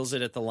The seals Marks.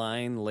 it at the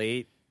line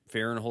late.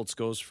 Fahrenholtz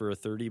goes for a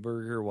 30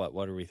 burger.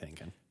 What are we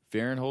thinking?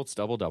 Fahrenholtz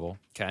double.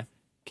 Okay.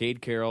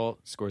 Cade Carroll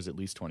scores at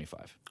least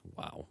 25.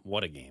 Wow.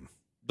 What a game.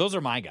 Those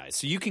are my guys.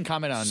 So you can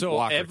comment on So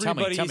Walker. Tell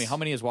me everybody's- how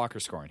many is Walker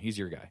scoring? He's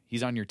your guy.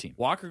 He's on your team.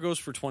 Walker goes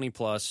for 20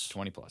 plus,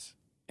 20 plus.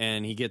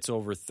 and he gets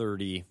over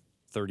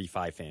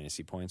 35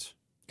 fantasy points.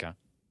 Okay.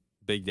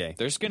 Big day.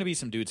 There's going to be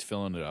some dudes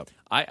filling it up.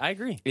 I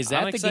agree. Is that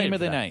I'm the excited game of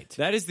for the that. night?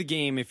 That is the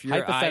game. If your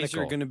eyes are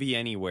Hypothetical. going to be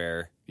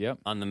anywhere Yep.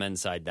 on the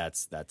men's side,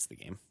 that's the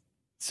game.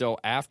 So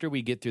after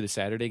we get through the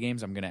Saturday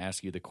games, I'm going to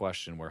ask you the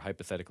question where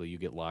hypothetically you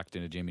get locked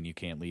in a gym and you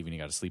can't leave and you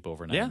got to sleep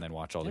overnight Yeah. and then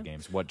watch all the Yeah.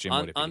 games. What gym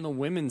would it be? On the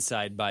women's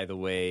side, by the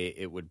way,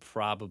 it would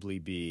probably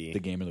be the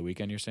game of the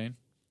weekend, you're saying?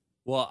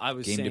 well. I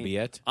was Game to saying, be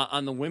at?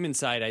 on the women's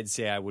side. I'd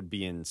say I would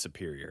be in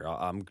Superior.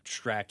 I'm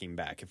tracking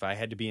back. If I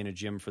had to be in a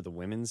gym for the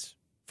women's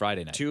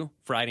Friday night. 2,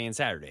 Friday and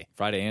Saturday.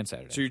 Friday and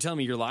Saturday. So you're telling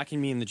me you're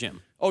locking me in the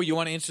gym? Oh, you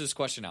want to answer this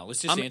question now?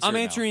 Let's just answer it I'm now.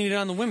 answering it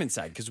on the women's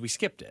side because we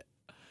skipped it.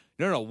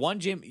 No, one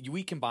gym.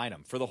 We combine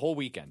them for the whole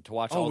weekend to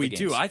watch all we the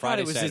games. do. I thought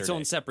Friday, it was Saturday. its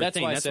own separate That's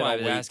thing. Why That's I said why I I'll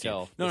was wait asking.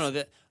 till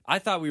No, I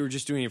thought we were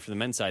just doing it for the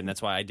men's side, and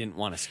that's why I didn't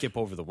want to skip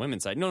over the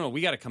women's side. No,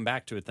 we got to come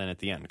back to it then at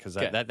the end because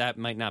Okay. that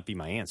might not be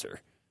my answer.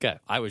 Okay.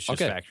 I was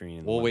just Okay. factoring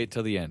in. We'll wait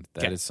till the end.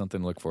 That is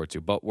something to look forward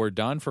to. But we're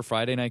done for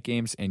Friday night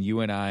games, and you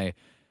and I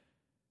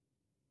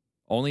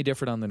only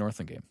differed on the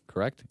Northland game,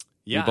 correct?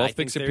 Yeah, we both I picked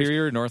think there's-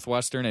 Superior,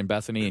 Northwestern, and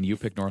Bethany, and you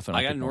picked Northland.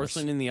 I got picked Morris.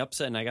 Northland in the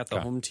upset, and I got the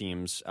Okay. home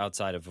teams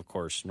outside of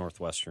course,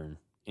 Northwestern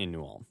in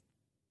New Ulm.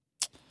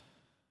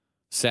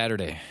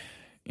 Saturday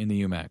in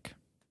the UMAC.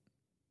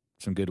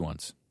 Some good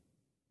ones.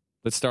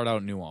 Let's start out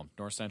in New Ulm.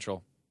 North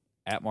Central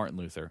at Martin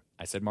Luther.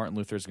 I said Martin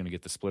Luther is going to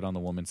get the split on the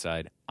women's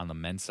side. On the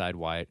men's side,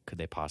 Wyatt, could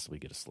they possibly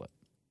get a slip?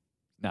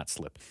 Not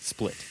slip,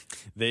 split.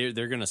 They're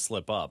going to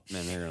slip up,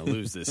 and they're going to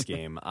lose this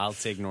game. I'll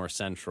take North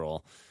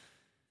Central.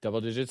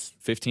 Double digits?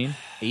 15,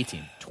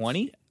 18,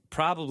 20?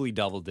 Probably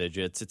double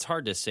digits. It's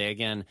hard to say.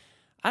 Again,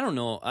 I don't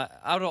know.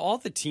 Out of all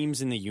the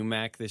teams in the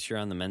UMAC this year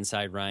on the men's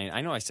side, Ryan,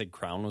 I know I said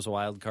Crown was a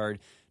wild card.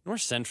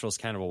 North Central is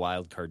kind of a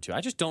wild card, too.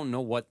 I just don't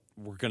know what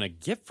we're going to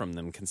get from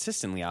them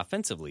consistently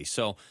offensively.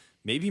 So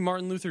maybe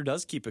Martin Luther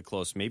does keep it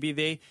close. Maybe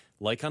they,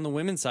 like on the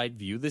women's side,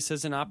 view this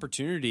as an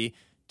opportunity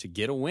to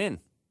get a win.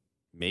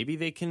 Maybe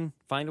they can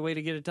find a way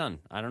to get it done.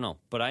 I don't know.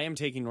 But I am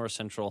taking North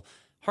Central.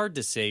 Hard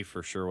to say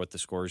for sure what the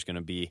score is going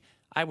to be.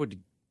 I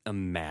would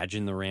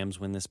imagine the Rams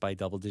win this by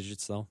double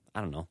digits, though.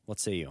 I don't know. What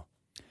say you?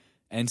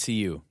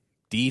 NCU,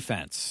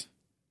 defense.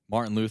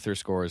 Martin Luther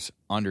scores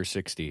under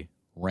 60.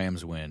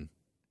 Rams win,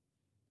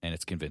 and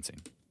it's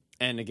convincing.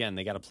 And again,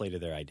 they got to play to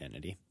their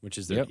identity, which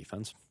is their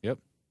defense. Yep.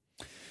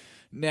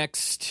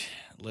 Next,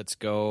 let's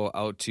go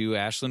out to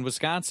Ashland,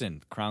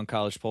 Wisconsin. Crown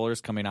College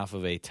Polars coming off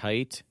of a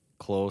tight,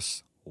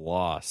 close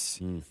loss.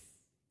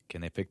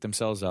 Can they pick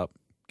themselves up,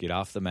 get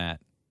off the mat,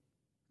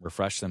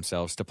 refresh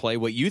themselves to play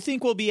what you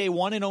think will be a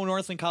 1-0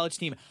 Northland College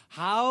team?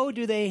 How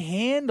do they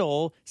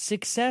handle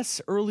success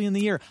early in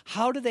the year?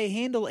 How do they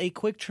handle a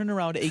quick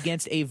turnaround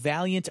against a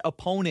valiant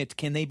opponent?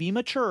 Can they be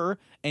mature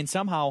and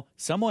somehow,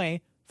 some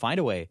way, find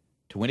a way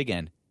to win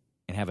again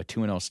and have a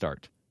 2-0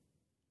 start?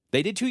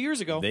 They did 2 years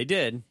ago. They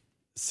did.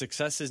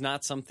 Success is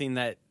not something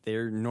that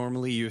they're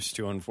normally used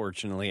to,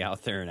 unfortunately,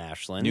 out there in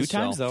Ashland. New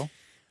times, though.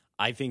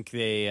 I think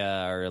they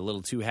are a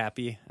little too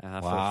happy for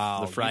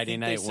the Friday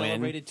night they win.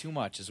 Celebrated too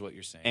much, is what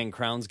you're saying. And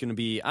Crown's going to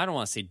be, I don't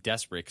want to say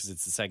desperate because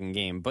it's the second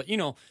game, but you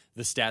know,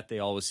 the stat they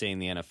always say in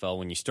the NFL,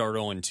 when you start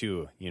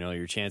 0-2, you know,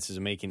 your chances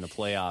of making the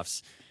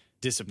playoffs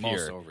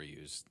disappear. Most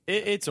overused.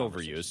 It's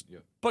overused.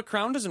 Yep. But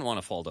Crown doesn't want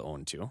to fall to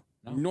 0-2.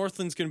 No.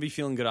 Northland's going to be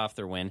feeling good off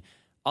their win.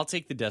 I'll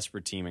take the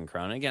desperate team in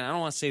Crown. Again, I don't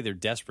want to say they're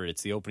desperate.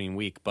 It's the opening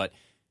week, but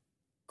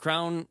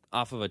Crown,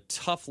 off of a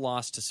tough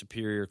loss to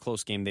Superior,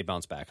 close game, they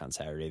bounce back on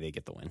Saturday. They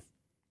get the win.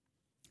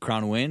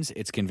 Crown wins.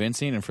 It's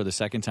convincing, and for the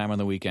second time on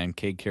the weekend,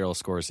 Cade Carroll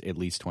scores at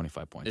least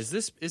 25 points.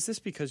 Is this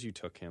because you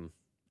took him?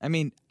 I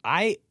mean,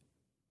 I've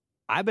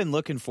been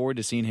looking forward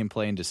to seeing him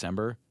play in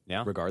December,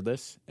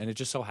 regardless, and it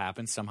just so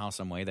happens somehow,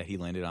 some way that he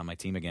landed on my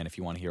team again. If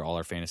you want to hear all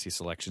our fantasy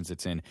selections,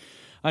 it's in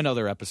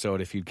another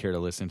episode. If you'd care to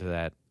listen to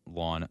that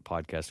Lawn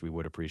podcast, we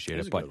would appreciate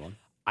it. But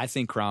I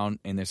think Crown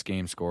in this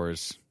game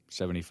scores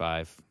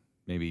 75,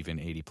 maybe even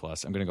 80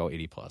 plus. I'm going to go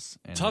 80 plus.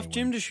 Tough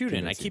gym to shoot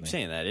in. I keep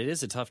saying that. It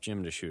is a tough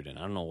gym to shoot in.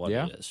 I don't know what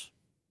it is.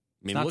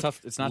 I mean,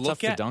 it's not tough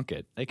to dunk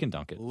it. They can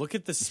dunk it. Look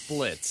at the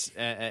splits.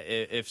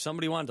 If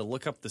somebody wanted to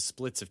look up the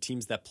splits of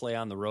teams that play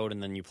on the road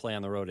and then you play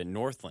on the road in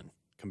Northland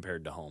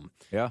compared to home,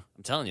 yeah,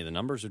 I'm telling you, the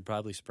numbers would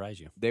probably surprise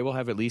you. They will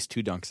have at least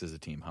 2 dunks as a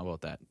team. How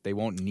about that? They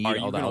won't need Are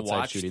you all the gonna outside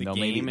watch shooting. the They'll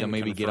game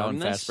maybe and get out in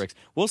confirm fast this? breaks.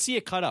 We'll see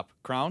it cut up.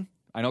 Crown.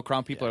 I know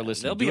Crown people are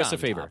listening. They'll be Do us on a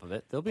favor. top of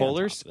it. They'll be on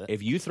Polars, top of it.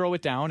 if you throw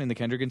it down in the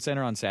Kendrigan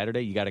Center on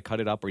Saturday, you got to cut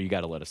it up or you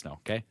got to let us know,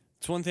 okay?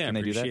 It's one thing Can I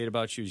they do that? appreciate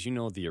about you is you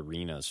know the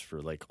arenas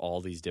for like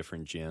all these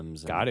different gyms.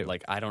 And, Got it.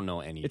 Like I don't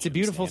know any. It's a gyms'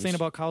 beautiful names. thing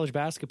about college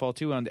basketball,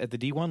 too, at the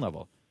D1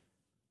 level.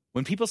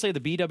 When people say the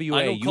I BWA,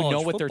 know you know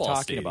college what they're football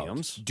talking about.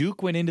 stadiums.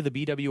 Duke went into the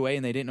BWA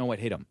and they didn't know what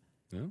hit them.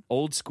 Yeah.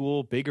 Old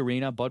school, big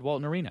arena, Bud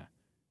Walton Arena.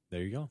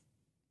 There you go.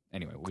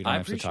 Anyway, we don't I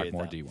have to talk appreciate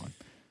more that. D1.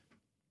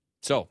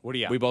 So, What do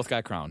you got? we both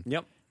got Crown.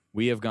 Yep.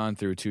 We have gone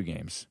through 2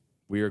 games.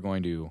 We are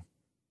going to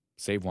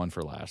save one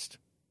for last,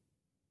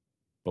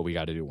 but we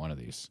got to do one of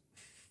these.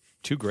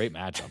 2 great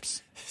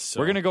matchups. So,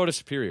 We're going to go to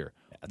Superior.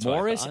 that's what I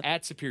Morris thought.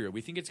 at Superior.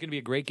 We think it's going to be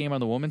a great game on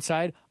the women's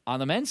side. On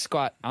the men's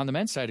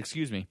side,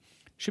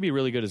 should be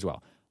really good as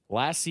well.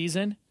 Last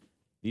season,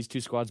 these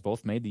 2 squads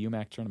both made the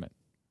UMAC tournament.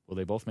 Will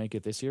they both make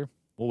it this year?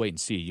 We'll wait and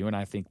see. You and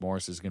I think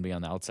Morris is going to be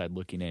on the outside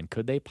looking in.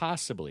 Could they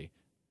possibly?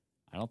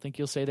 I don't think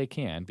you'll say they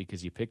can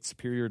because you picked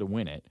Superior to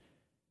win it.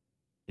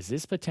 Is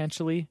this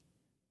potentially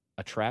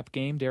a trap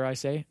game, dare I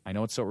say? I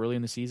know it's so early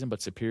in the season,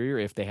 but Superior,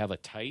 if they have a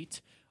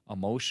tight,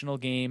 emotional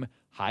game,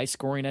 high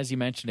scoring, as you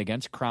mentioned,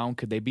 against Crown,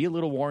 could they be a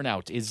little worn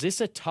out? Is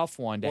this a tough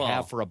one to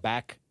have for a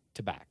back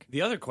to back.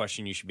 The other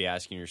question you should be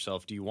asking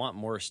yourself, do you want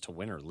Morris to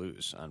win or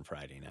lose on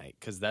Friday night?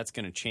 Because that's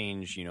going to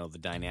change, the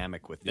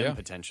dynamic with them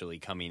potentially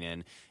coming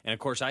in. And, of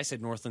course, I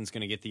said Northland's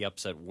going to get the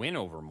upset win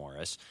over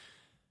Morris.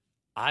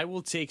 I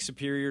will take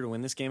Superior to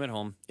win this game at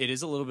home. It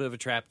is a little bit of a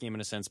trap game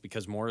in a sense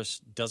because Morris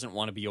doesn't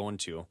want to be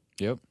 0-2.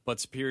 Yep. But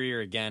Superior,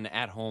 again,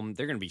 at home,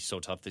 they're going to be so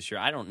tough this year.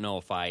 I don't know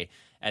if I,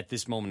 at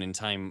this moment in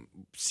time,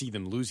 see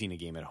them losing a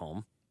game at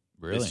home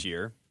this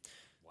year.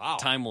 Wow.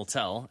 Time will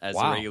tell as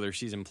the regular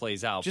season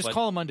plays out. Just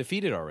call them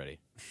undefeated already.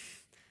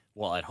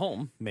 Well, at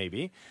home,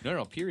 maybe.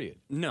 No, period.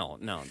 No,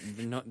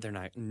 they're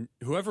not.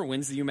 Whoever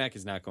wins the UMAC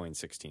is not going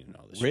 16-0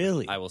 this year.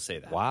 Really? I will say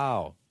that.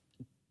 Wow.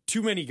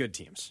 Too many good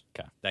teams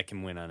Okay. that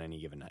can win on any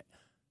given night.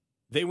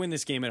 They win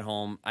this game at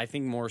home. I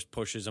think Morris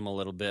pushes them a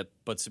little bit,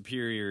 but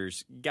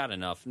Superior's got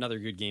enough. Another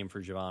good game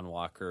for Javon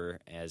Walker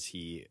as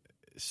he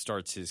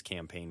starts his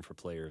campaign for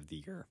Player of the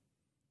Year.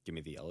 Give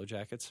me the Yellow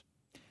Jackets.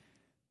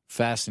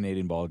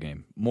 Fascinating ball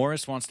game.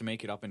 Morris wants to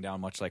make it up and down,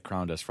 much like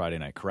Crown does Friday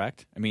night,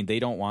 correct? I mean, they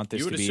don't want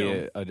this to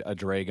be a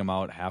drag them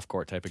out,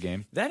 half-court type of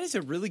game. That is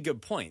a really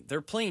good point.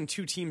 They're playing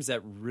two teams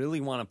that really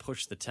want to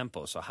push the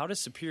tempo. So how does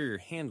Superior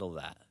handle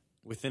that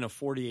within a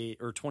 48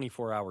 or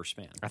 24-hour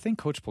span? I think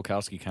Coach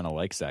Polkowski kind of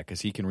likes that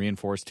because he can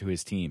reinforce to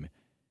his team,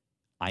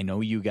 I know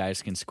you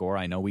guys can score.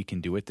 I know we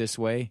can do it this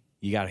way.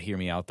 You got to hear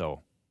me out,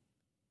 though.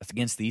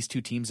 Against these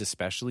two teams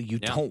especially, you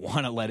don't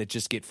want to let it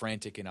just get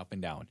frantic and up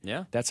and down.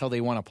 Yeah. That's how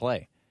they want to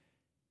play.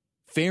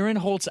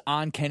 Fahrenholtz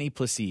on Kenny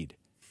Placide.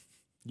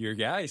 Your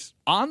guys.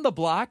 On the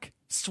block,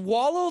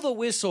 swallow the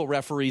whistle,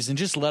 referees, and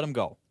just let them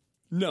go.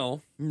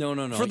 No.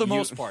 For the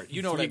most part.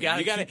 You know what I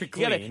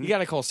mean. You got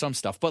to call some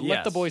stuff, but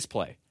let the boys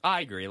play. I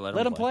agree.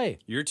 Let them play.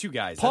 Your two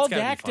guys. Paul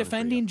Dak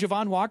defending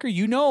Javon Walker.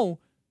 You know,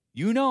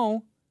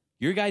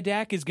 your guy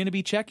Dak is going to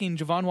be checking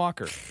Javon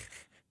Walker.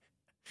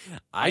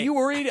 Are you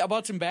worried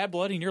about some bad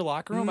blood in your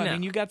locker room? No. I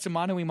mean, you got some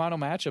mano-a-mano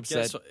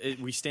matchups.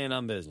 We stand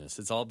on business.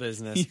 It's all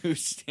business. You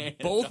stand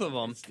both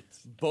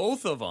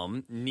of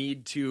them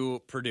need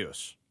to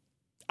produce.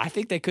 I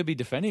think they could be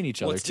defending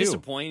each other, What's too.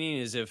 disappointing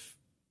is if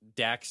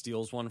Dak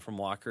steals one from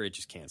Walker, it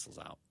just cancels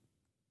out.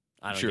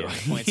 I don't get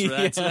any points for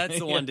that. Yeah, So that's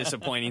the one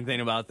disappointing thing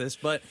about this.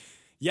 But,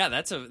 yeah,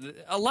 that's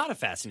a lot of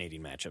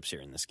fascinating matchups here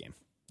in this game.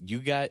 You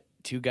got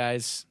two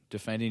guys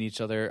defending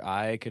each other.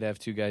 I could have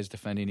two guys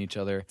defending each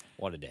other.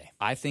 What a day.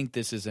 I think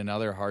this is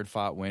another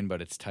hard-fought win,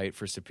 but it's tight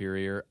for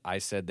Superior. I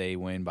said they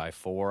win by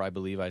 4, I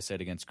believe I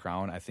said against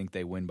Crown. I think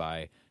they win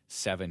by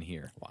 7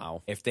 here.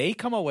 Wow. If they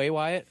come away,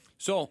 Wyatt,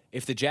 So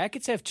if the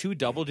Jackets have 2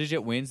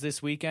 double-digit wins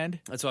this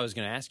weekend, that's what I was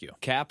going to ask you.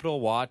 Capital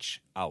watch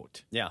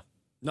out. Yeah.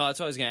 No, that's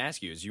what I was going to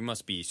ask you is you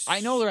must be I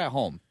know they're at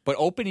home, but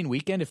opening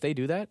weekend, if they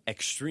do that,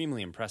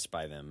 extremely impressed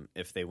by them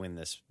if they win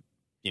this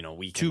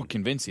weekend. too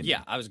convincing.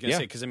 Yeah, I was going to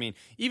say, because, I mean,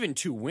 even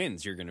 2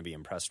 wins, you're going to be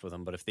impressed with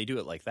them. But if they do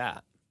it like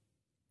that,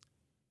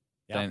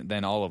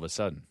 then all of a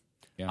sudden.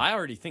 Yeah. I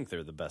already think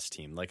they're the best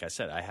team. Like I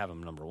said, I have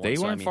them number 1. They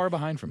weren't far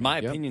behind from me. My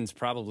opinion's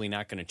probably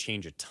not going to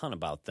change a ton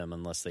about them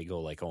unless they go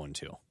like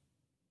 0-2.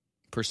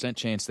 Percent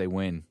chance they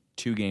win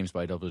 2 games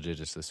by double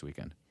digits this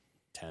weekend.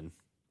 10.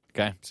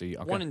 Okay, so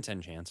 1 in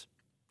 10 chance.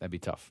 That'd be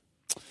tough.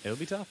 It'll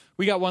be tough.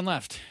 We got one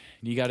left.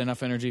 You got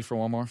enough energy for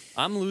one more?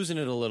 I'm losing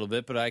it a little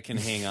bit, but I can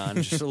hang on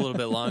just a little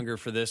bit longer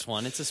for this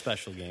one. It's a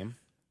special game.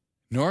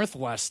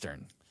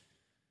 Northwestern,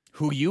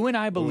 who you and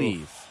I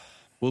believe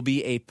will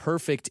be a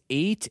perfect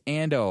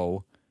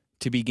 8-0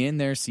 to begin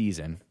their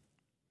season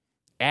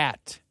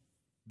at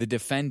the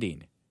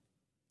defending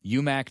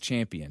UMAC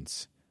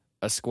champions,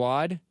 a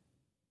squad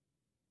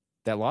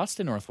that lost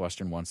to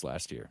Northwestern once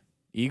last year.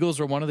 Eagles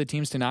were one of the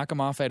teams to knock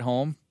them off at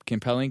home.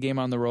 Compelling game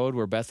on the road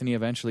where Bethany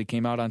eventually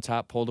came out on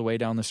top, pulled away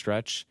down the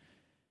stretch.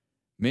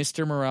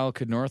 Mr. Morrell,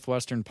 could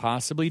Northwestern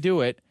possibly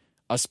do it,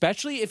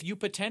 especially if you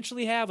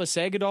potentially have a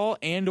Sagadol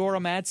and or a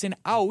Madsen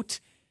out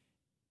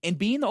and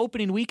being the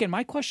opening weekend?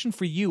 My question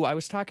for you, I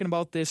was talking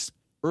about this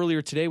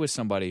earlier today with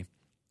somebody.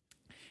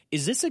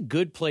 Is this a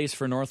good place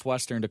for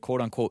Northwestern to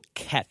quote-unquote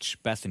catch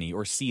Bethany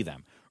or see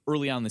them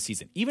early on in the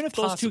season? Even if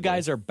those two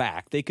guys are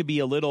back, they could be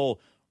a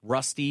little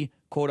rusty,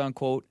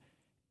 quote-unquote,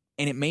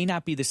 and it may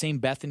not be the same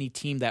Bethany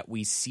team that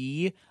we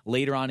see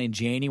later on in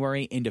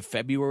January into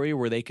February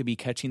where they could be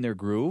catching their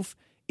groove.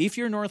 If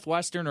you're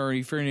Northwestern or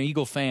if you're an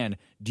Eagle fan,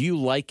 do you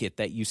like it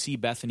that you see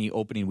Bethany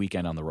opening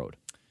weekend on the road?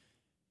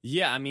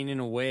 Yeah, I mean,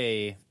 in a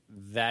way,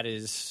 that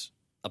is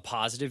a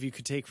positive you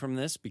could take from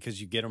this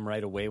because you get them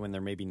right away when they're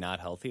maybe not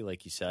healthy,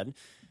 like you said.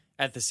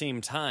 At the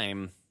same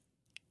time,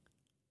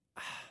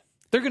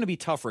 they're going to be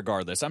tough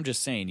regardless. I'm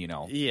just saying,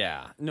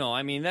 Yeah. No,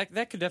 I mean,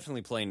 that could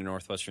definitely play into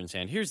Northwestern's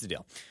hand. Here's the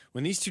deal.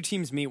 When these two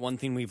teams meet, one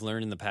thing we've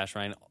learned in the past,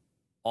 Ryan,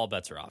 all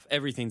bets are off.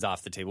 Everything's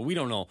off the table. We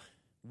don't know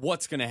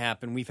what's going to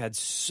happen. We've had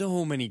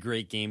so many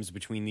great games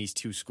between these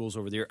two schools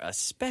over there,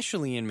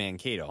 especially in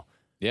Mankato.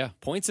 Yeah.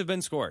 Points have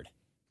been scored.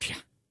 Yeah.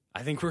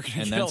 I think we're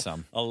going to get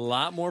some. A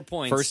lot more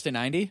points. 1st and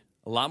 90?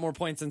 A lot more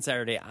points than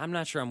Saturday. I'm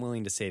not sure I'm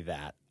willing to say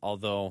that,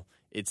 although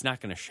it's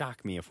not going to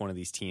shock me if one of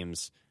these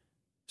teams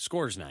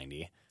scores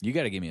 90. You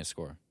got to give me a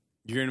score.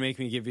 You're going to make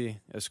me give you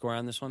a score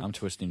on this one? I'm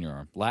twisting your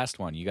arm. Last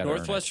one. You got to earn it.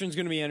 Northwestern's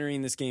going to be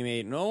entering this game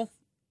 8-0.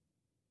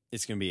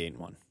 It's going to be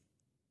 8-1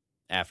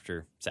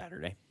 after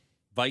Saturday.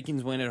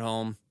 Vikings win at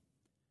home.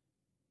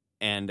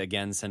 And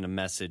again, send a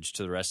message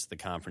to the rest of the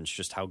conference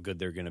just how good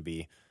they're going to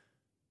be.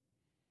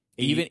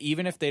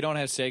 Even if they don't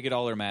have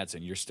Sagadol or Madsen,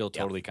 you're still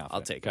totally confident.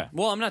 I'll take it.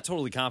 Well, I'm not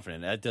totally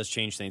confident. That does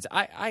change things.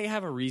 I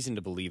have a reason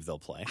to believe they'll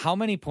play. How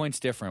many points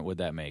different would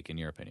that make, in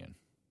your opinion?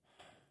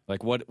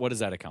 Like, what does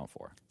that account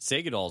for?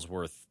 Sagadol's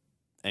worth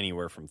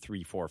anywhere from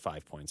 3, 4,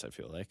 5 points, I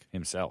feel like.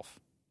 Himself.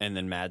 And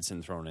then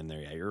Madsen thrown in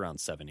there. Yeah, you're around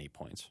 7, 8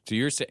 points. So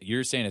you're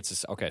saying it's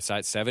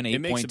a 7, 8 It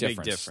makes point a big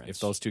difference difference. if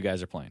those two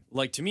guys are playing.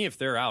 Like, to me, if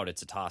they're out,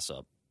 it's a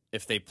toss-up.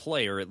 If they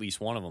play, or at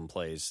least one of them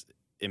plays,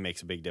 it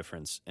makes a big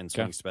difference and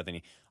swings to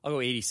Bethany. I'll go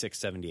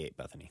 86-78,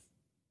 Bethany.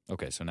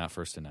 Okay, so not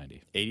first to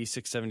 90.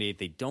 86-78.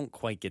 They don't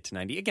quite get to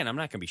 90. Again, I'm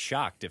not going to be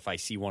shocked if I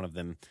see one of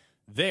them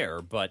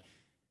there, but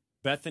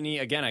Bethany,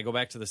 again, I go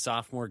back to the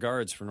sophomore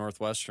guards for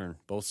Northwestern,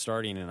 both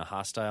starting in a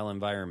hostile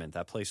environment.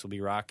 That place will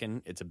be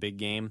rocking. It's a big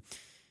game.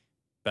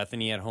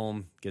 Bethany at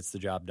home gets the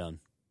job done.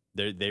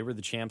 They were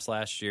the champs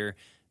last year.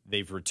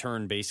 They've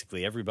returned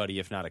basically everybody,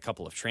 if not a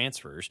couple of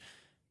transfers.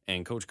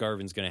 And Coach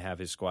Garvin's going to have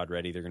his squad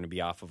ready. They're going to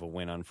be off of a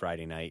win on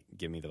Friday night.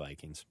 Give me the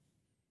Vikings.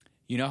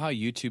 You know how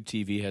YouTube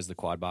TV has the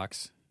quad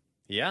box?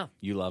 Yeah.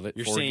 You love it.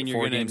 You're Four saying you're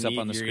going games to up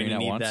on the screen at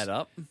need once. that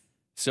up?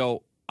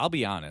 So I'll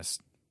be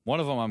honest. One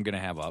of them I'm going to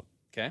have up.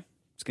 Okay.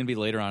 It's going to be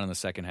later on in the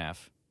second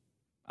half,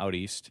 out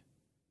east.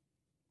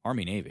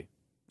 Army Navy.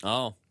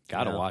 Oh.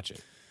 Got to yeah. watch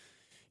it.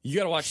 You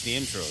got to watch the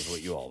intro is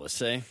what you always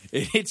say.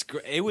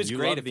 It was You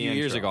great love a the few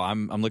years intro.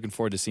 ago. I'm looking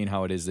forward to seeing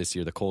how it is this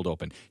year, the cold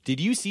open. Did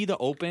you see the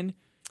open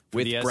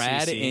with the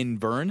Brad SEC? and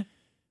Vern?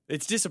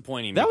 It's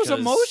disappointing. That was because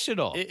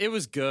emotional. It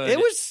was good.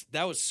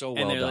 That was so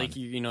well and they're done. like,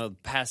 you know,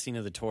 passing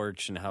of the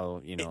torch and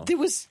how, you know. It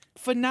was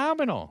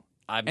phenomenal.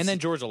 I'm And then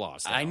s- Georgia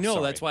lost. I I'm know,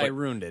 sorry, that's why I but-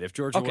 ruined it. If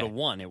Georgia would have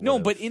won, it would No,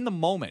 but in the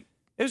moment.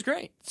 it was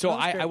great. So It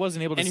was great. I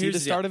wasn't able to And see here's the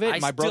start of it. I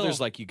My still- brother's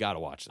like, you got to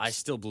watch this. I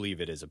still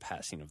believe it is a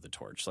passing of the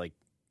torch. Like,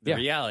 the Yeah.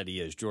 reality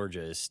is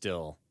Georgia is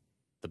still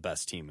the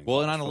best team in Well,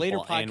 and college on a later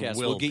football and podcast,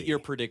 will we'll get be. your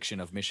prediction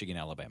of Michigan,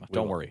 Alabama. We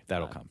Don't will. worry.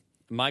 That'll come.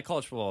 My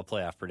college football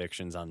playoff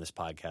predictions on this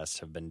podcast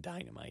have been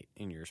dynamite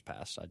in years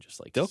past. I'd just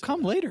like They'll to say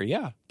come that. later,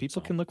 yeah.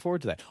 People can look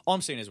forward to that. All I'm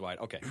saying is wide.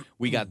 Okay,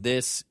 we got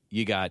this.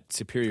 You got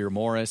Superior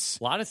Morris.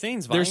 A lot of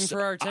things vying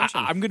for our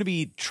attention. I'm going to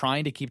be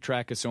trying to keep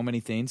track of so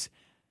many things.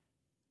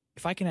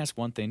 If I can ask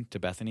one thing to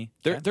Bethany,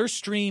 their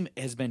stream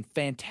has been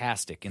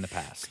fantastic in the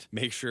past.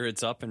 Make sure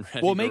it's up and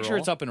ready. Well, to make sure roll.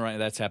 it's up and running.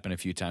 That's happened a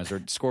few times.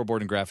 Their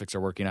scoreboard and graphics are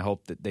working. I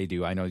hope that they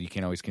do. I know you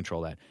can't always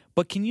control that.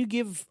 But can you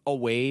give a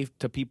way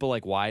to people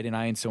like Wyatt and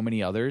I and so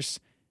many others,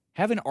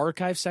 have an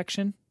archive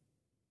section?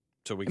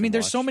 So we I mean, can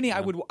there's so watch, many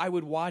yeah. I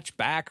would watch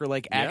back or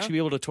like actually be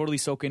able to totally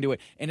soak into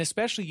it. And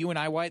especially you and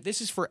I, Wyatt, this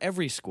is for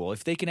every school.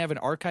 If they can have an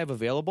archive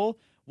available,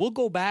 we'll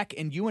go back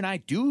and you and I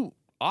do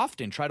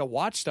often try to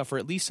watch stuff or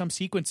at least some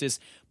sequences,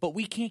 but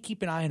we can't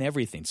keep an eye on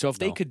everything. So if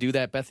they could do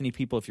that, Bethany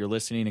people, if you're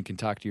listening and can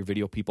talk to your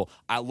video people,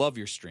 I love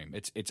your stream.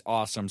 It's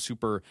awesome,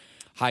 super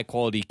high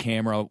quality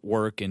camera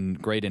work and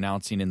great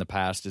announcing in the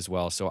past as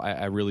well. So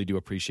I really do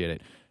appreciate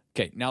it.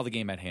 Okay, now the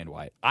game at hand,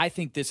 Wyatt. I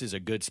think this is a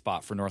good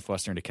spot for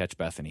Northwestern to catch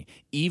Bethany.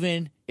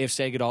 Even if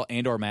Sagadol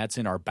and or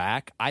Madsen are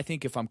back, I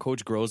think if I'm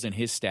Coach Groves and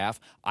his staff,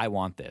 I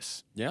want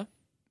this. Yeah.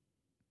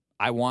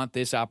 I want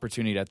this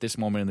opportunity at this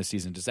moment in the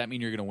season. Does that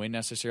mean you're going to win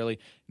necessarily?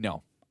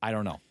 No, I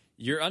don't know.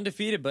 You're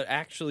undefeated, but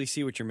actually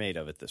see what you're made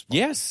of at this point.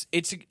 Yes,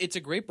 it's a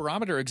great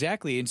barometer,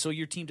 exactly. And so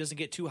your team doesn't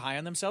get too high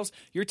on themselves.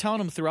 You're telling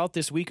them throughout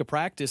this week of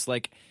practice,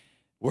 like,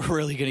 we're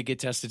really going to get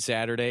tested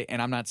Saturday. And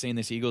I'm not saying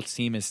this Eagles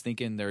team is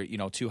thinking they're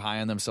too high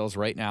on themselves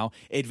right now.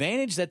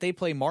 Advantage that they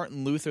play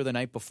Martin Luther the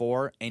night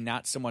before and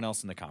not someone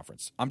else in the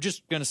conference. I'm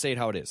just going to say it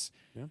how it is.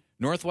 Yeah.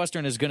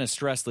 Northwestern is going to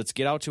stress, let's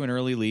get out to an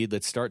early lead.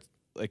 Let's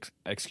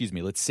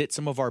let's sit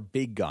some of our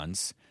big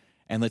guns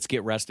and let's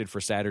get rested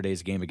for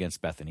Saturday's game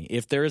against Bethany.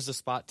 If there is a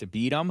spot to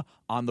beat them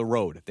on the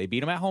road, they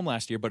beat them at home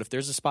last year, but if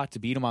there's a spot to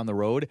beat them on the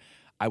road,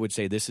 I would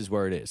say this is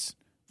where it is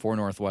for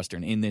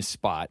Northwestern in this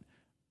spot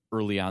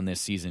early on this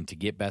season. To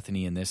get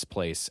Bethany in this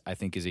place, I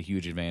think is a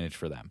huge advantage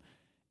for them.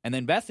 And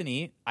then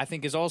Bethany, I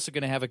think, is also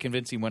going to have a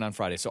convincing win on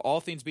Friday. So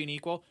all things being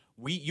equal,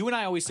 you and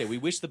I always say we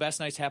wish the best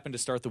nights happened to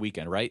start the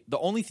weekend, right? The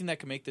only thing that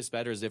can make this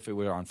better is if it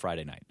were on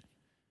Friday night.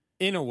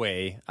 In a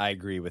way, I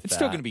agree with It's that.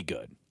 still going to be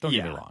good. Don't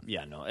get me wrong.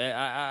 Yeah, no.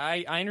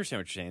 I understand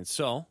what you're saying.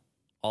 So,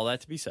 all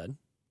that to be said,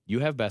 You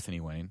have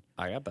Bethany winning.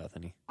 I got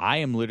Bethany. I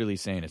am literally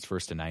saying it's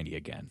first to 90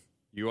 again.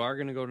 You are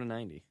going to go to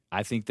 90.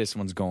 I think this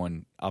one's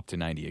going up to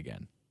 90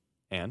 again.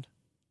 And?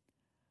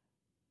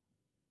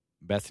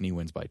 Bethany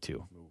wins by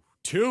 2.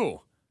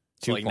 2.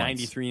 2 like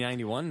points.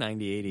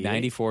 93-91,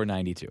 98-88.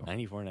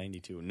 94-92.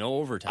 94-92. No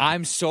overtime.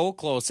 I'm so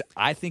close.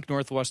 I think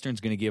Northwestern's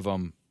going to give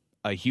them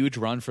a huge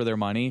run for their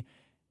money.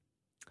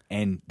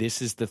 And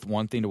this is the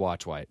one thing to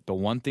watch, Wyatt. The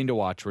one thing to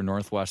watch where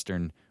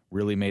Northwestern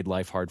really made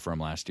life hard for them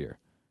last year.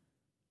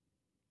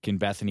 Can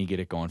Bethany get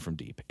it going from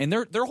deep? And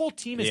their whole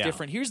team is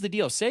different. Here's the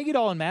deal.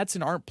 Sagadol and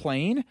Madsen aren't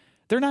playing.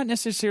 They're not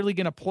necessarily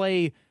going to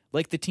play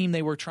like the team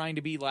they were trying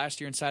to be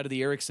last year inside of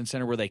the Erickson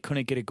Center where they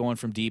couldn't get it going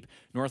from deep.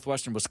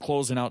 Northwestern was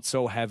closing out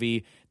so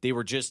heavy. They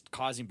were just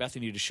causing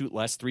Bethany to shoot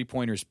less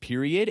three-pointers,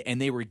 period,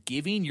 and they were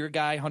giving your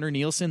guy, Hunter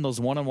Nielsen, those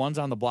one-on-ones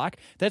on the block.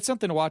 That's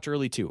something to watch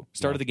early, too.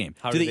 Start of the game.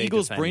 How do do the they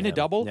Eagles defend bring a him?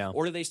 double, Yeah.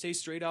 or do they stay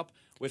straight up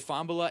with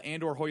Fambula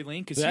and or Hoyleen?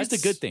 Because here's the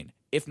That's- good thing.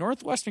 If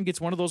Northwestern gets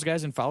one of those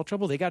guys in foul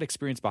trouble, they got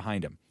experience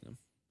behind him.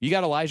 You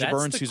got Elijah That's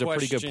Burns, the who's a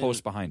pretty good question-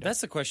 post behind him.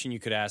 That's the question you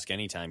could ask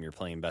anytime you're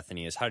playing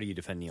Bethany is how do you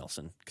defend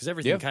Nielsen? Because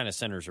everything Yep. kind of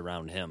centers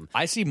around him.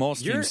 I see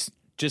most You're- teams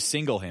just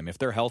single him if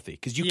they're healthy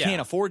because you Yeah. can't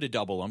afford to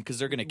double them because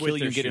they're going to kill With you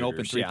their and get an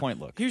open shooters, yeah. three-point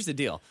look. Here's the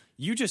deal.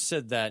 You just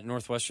said that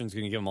Northwestern's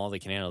going to give them all they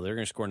can handle. They're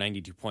going to score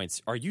 92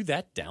 points. Are you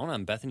that down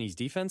on Bethany's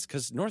defense?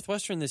 Because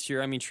Northwestern this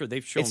year, I mean, sure,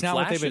 they've shown It's not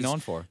what they've been flashes, known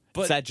for.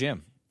 but It's that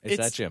gym. It's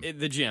that gym.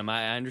 The gym.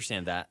 I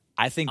understand that.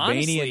 I think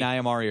honestly- Bainey and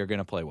Nyamari are going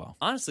to play well.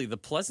 Honestly, the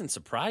pleasant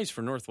surprise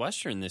for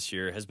Northwestern this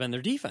year has been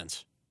their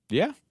defense.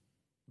 Yeah.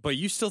 But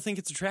you still think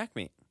it's a track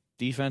meet.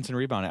 Defense and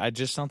rebounding.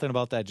 Just something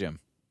about that gym.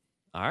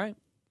 All right.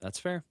 That's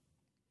fair.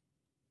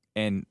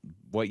 And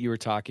what you were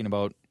talking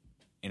about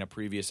in a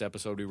previous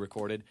episode we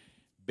recorded,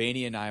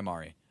 Bainey and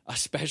Nyamari,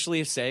 especially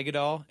if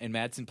Sagadol and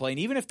Madsen play, and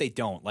even if they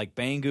don't, like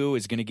Bangu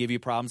is going to give you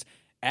problems.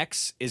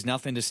 X is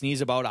nothing to sneeze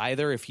about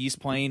either if he's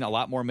playing a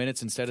lot more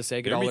minutes instead of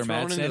They're Sagadol gonna or be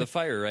thrown into the Madsen.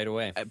 fire right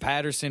away.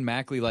 Patterson,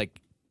 Mackley,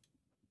 like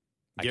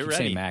I Get keep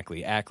ready. saying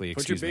Mackley, Ackley,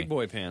 Put your excuse big me.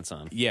 boy pants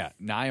on. Yeah,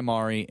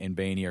 Nyamari and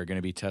Bainey are going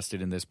to be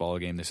tested in this ball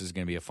game. This is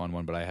going to be a fun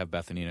one, but I have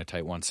Bethany in a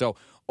tight one. So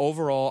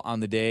overall, on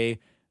the day,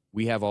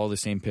 we have all the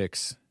same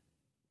picks.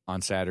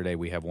 On Saturday,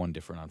 we have one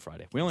different on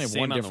Friday. We only have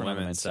Same one on the different on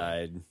the women's men's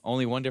side. side.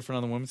 Only one different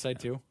on the women's side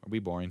too. Are we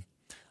boring?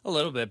 A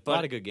little bit, A lot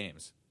but of good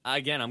games.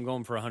 again, I'm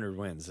going for 100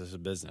 wins. This is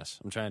business.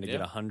 I'm trying to get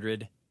Yeah.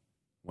 100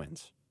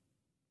 wins.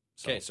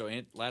 Okay, so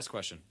last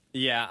question.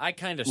 Yeah, I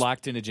kind of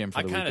Locked in a gym for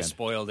I the kind of weekend.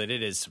 spoiled it.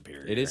 It is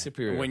superior. It is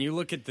superior. When you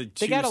look at the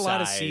two They got a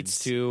lot of sides- seats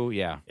too.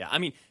 Yeah. Yeah, I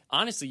mean,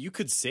 honestly, you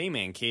could say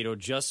Mankato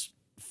just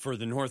for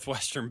the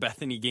Northwestern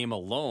Bethany game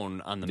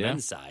alone on the Yeah.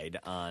 men's side.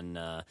 And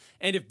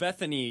if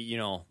Bethany,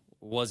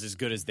 was as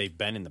good as they've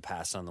been in the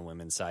past on the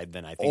women's side,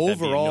 then I think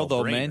Overall, that'd be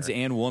though, a no-brainer. men's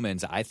and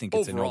women's, I think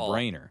it's Overall, a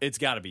no-brainer. It's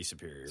got to be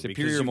superior. because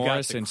Superior you've got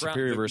Morris the and Crown-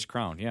 Superior versus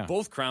Crown. Yeah.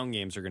 Both Crown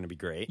games are going to be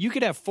great. You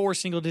could have 4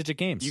 single-digit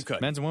games. You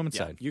could. Men's and women's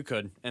Yeah, side. you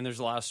could. And there's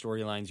a lot of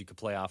storylines you could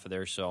play off of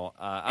there. So,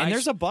 And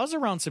there's a buzz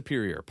around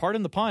Superior.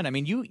 Pardon the pun. I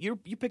mean, you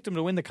picked them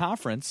to win the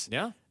conference.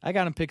 Yeah. I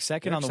got them picked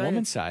second They're on the excited.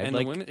 women's side. And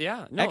like, the women,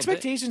 yeah. No,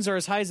 expectations are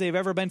as high as they've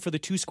ever been for the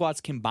two squads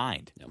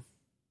combined.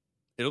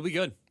 it'll be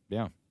good.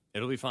 Yeah.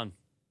 It'll be fun.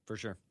 For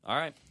sure. All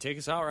right. Take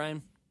us out,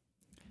 Ryan.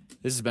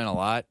 This has been a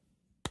lot.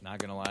 Not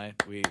gonna lie,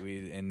 we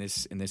in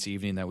this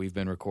evening that we've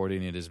been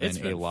recording, it has been, It's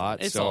a been lot.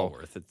 fun. It's so all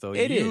worth it, though.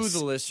 It You, is.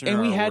 the listener, and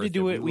we are had to worth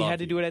do it. it. We had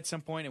to do it at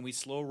some point, and we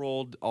slow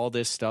rolled all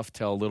this stuff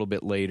till a little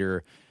bit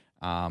later.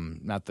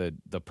 Not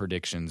the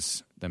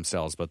predictions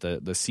themselves, but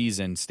the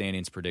season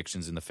standings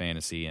predictions in the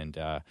fantasy. And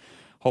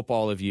hope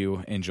all of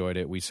you enjoyed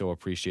it. We so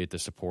appreciate the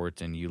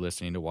support and you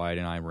listening to Wyatt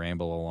and I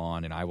ramble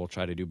along. And I will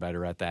try to do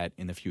better at that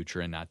in the future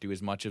and not do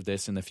as much of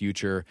this in the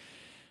future.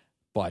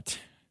 But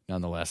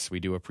nonetheless, we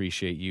do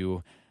appreciate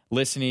you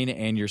listening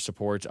and your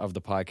support of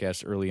the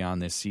podcast early on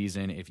this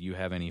season. If you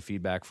have any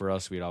feedback for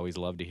us, we'd always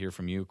love to hear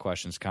from you.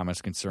 Questions,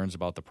 comments, concerns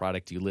about the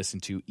product you listen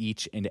to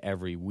each and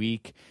every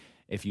week.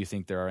 If you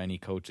think there are any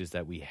coaches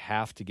that we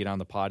have to get on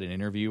the pod and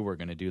interview, we're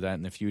going to do that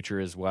in the future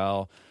as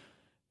well.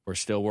 We're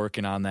still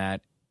working on that.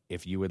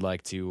 If you would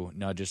like to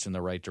nudge us in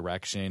the right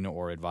direction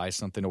or advise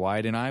something to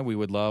Wyatt and I, we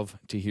would love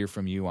to hear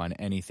from you on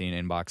anything.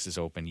 Inbox is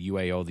open,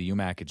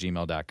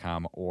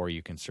 uaotheumac@gmail.com, or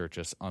you can search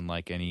us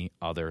unlike any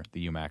other,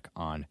 the UMAC,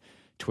 on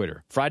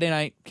Twitter. Friday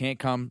night, can't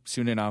come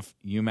soon enough.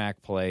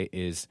 UMAC play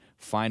is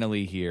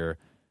finally here.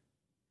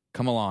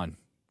 Come along.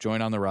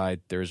 Join on the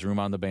ride. There's room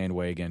on the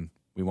bandwagon.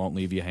 We won't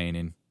leave you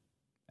hanging.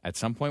 At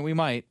some point we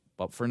might,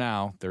 but for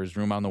now, there's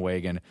room on the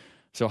wagon.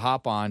 So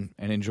hop on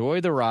and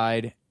enjoy the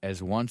ride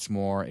as once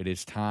more it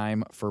is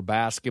time for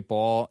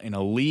basketball in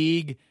a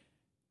league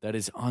that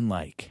is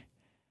unlike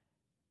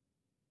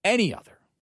any other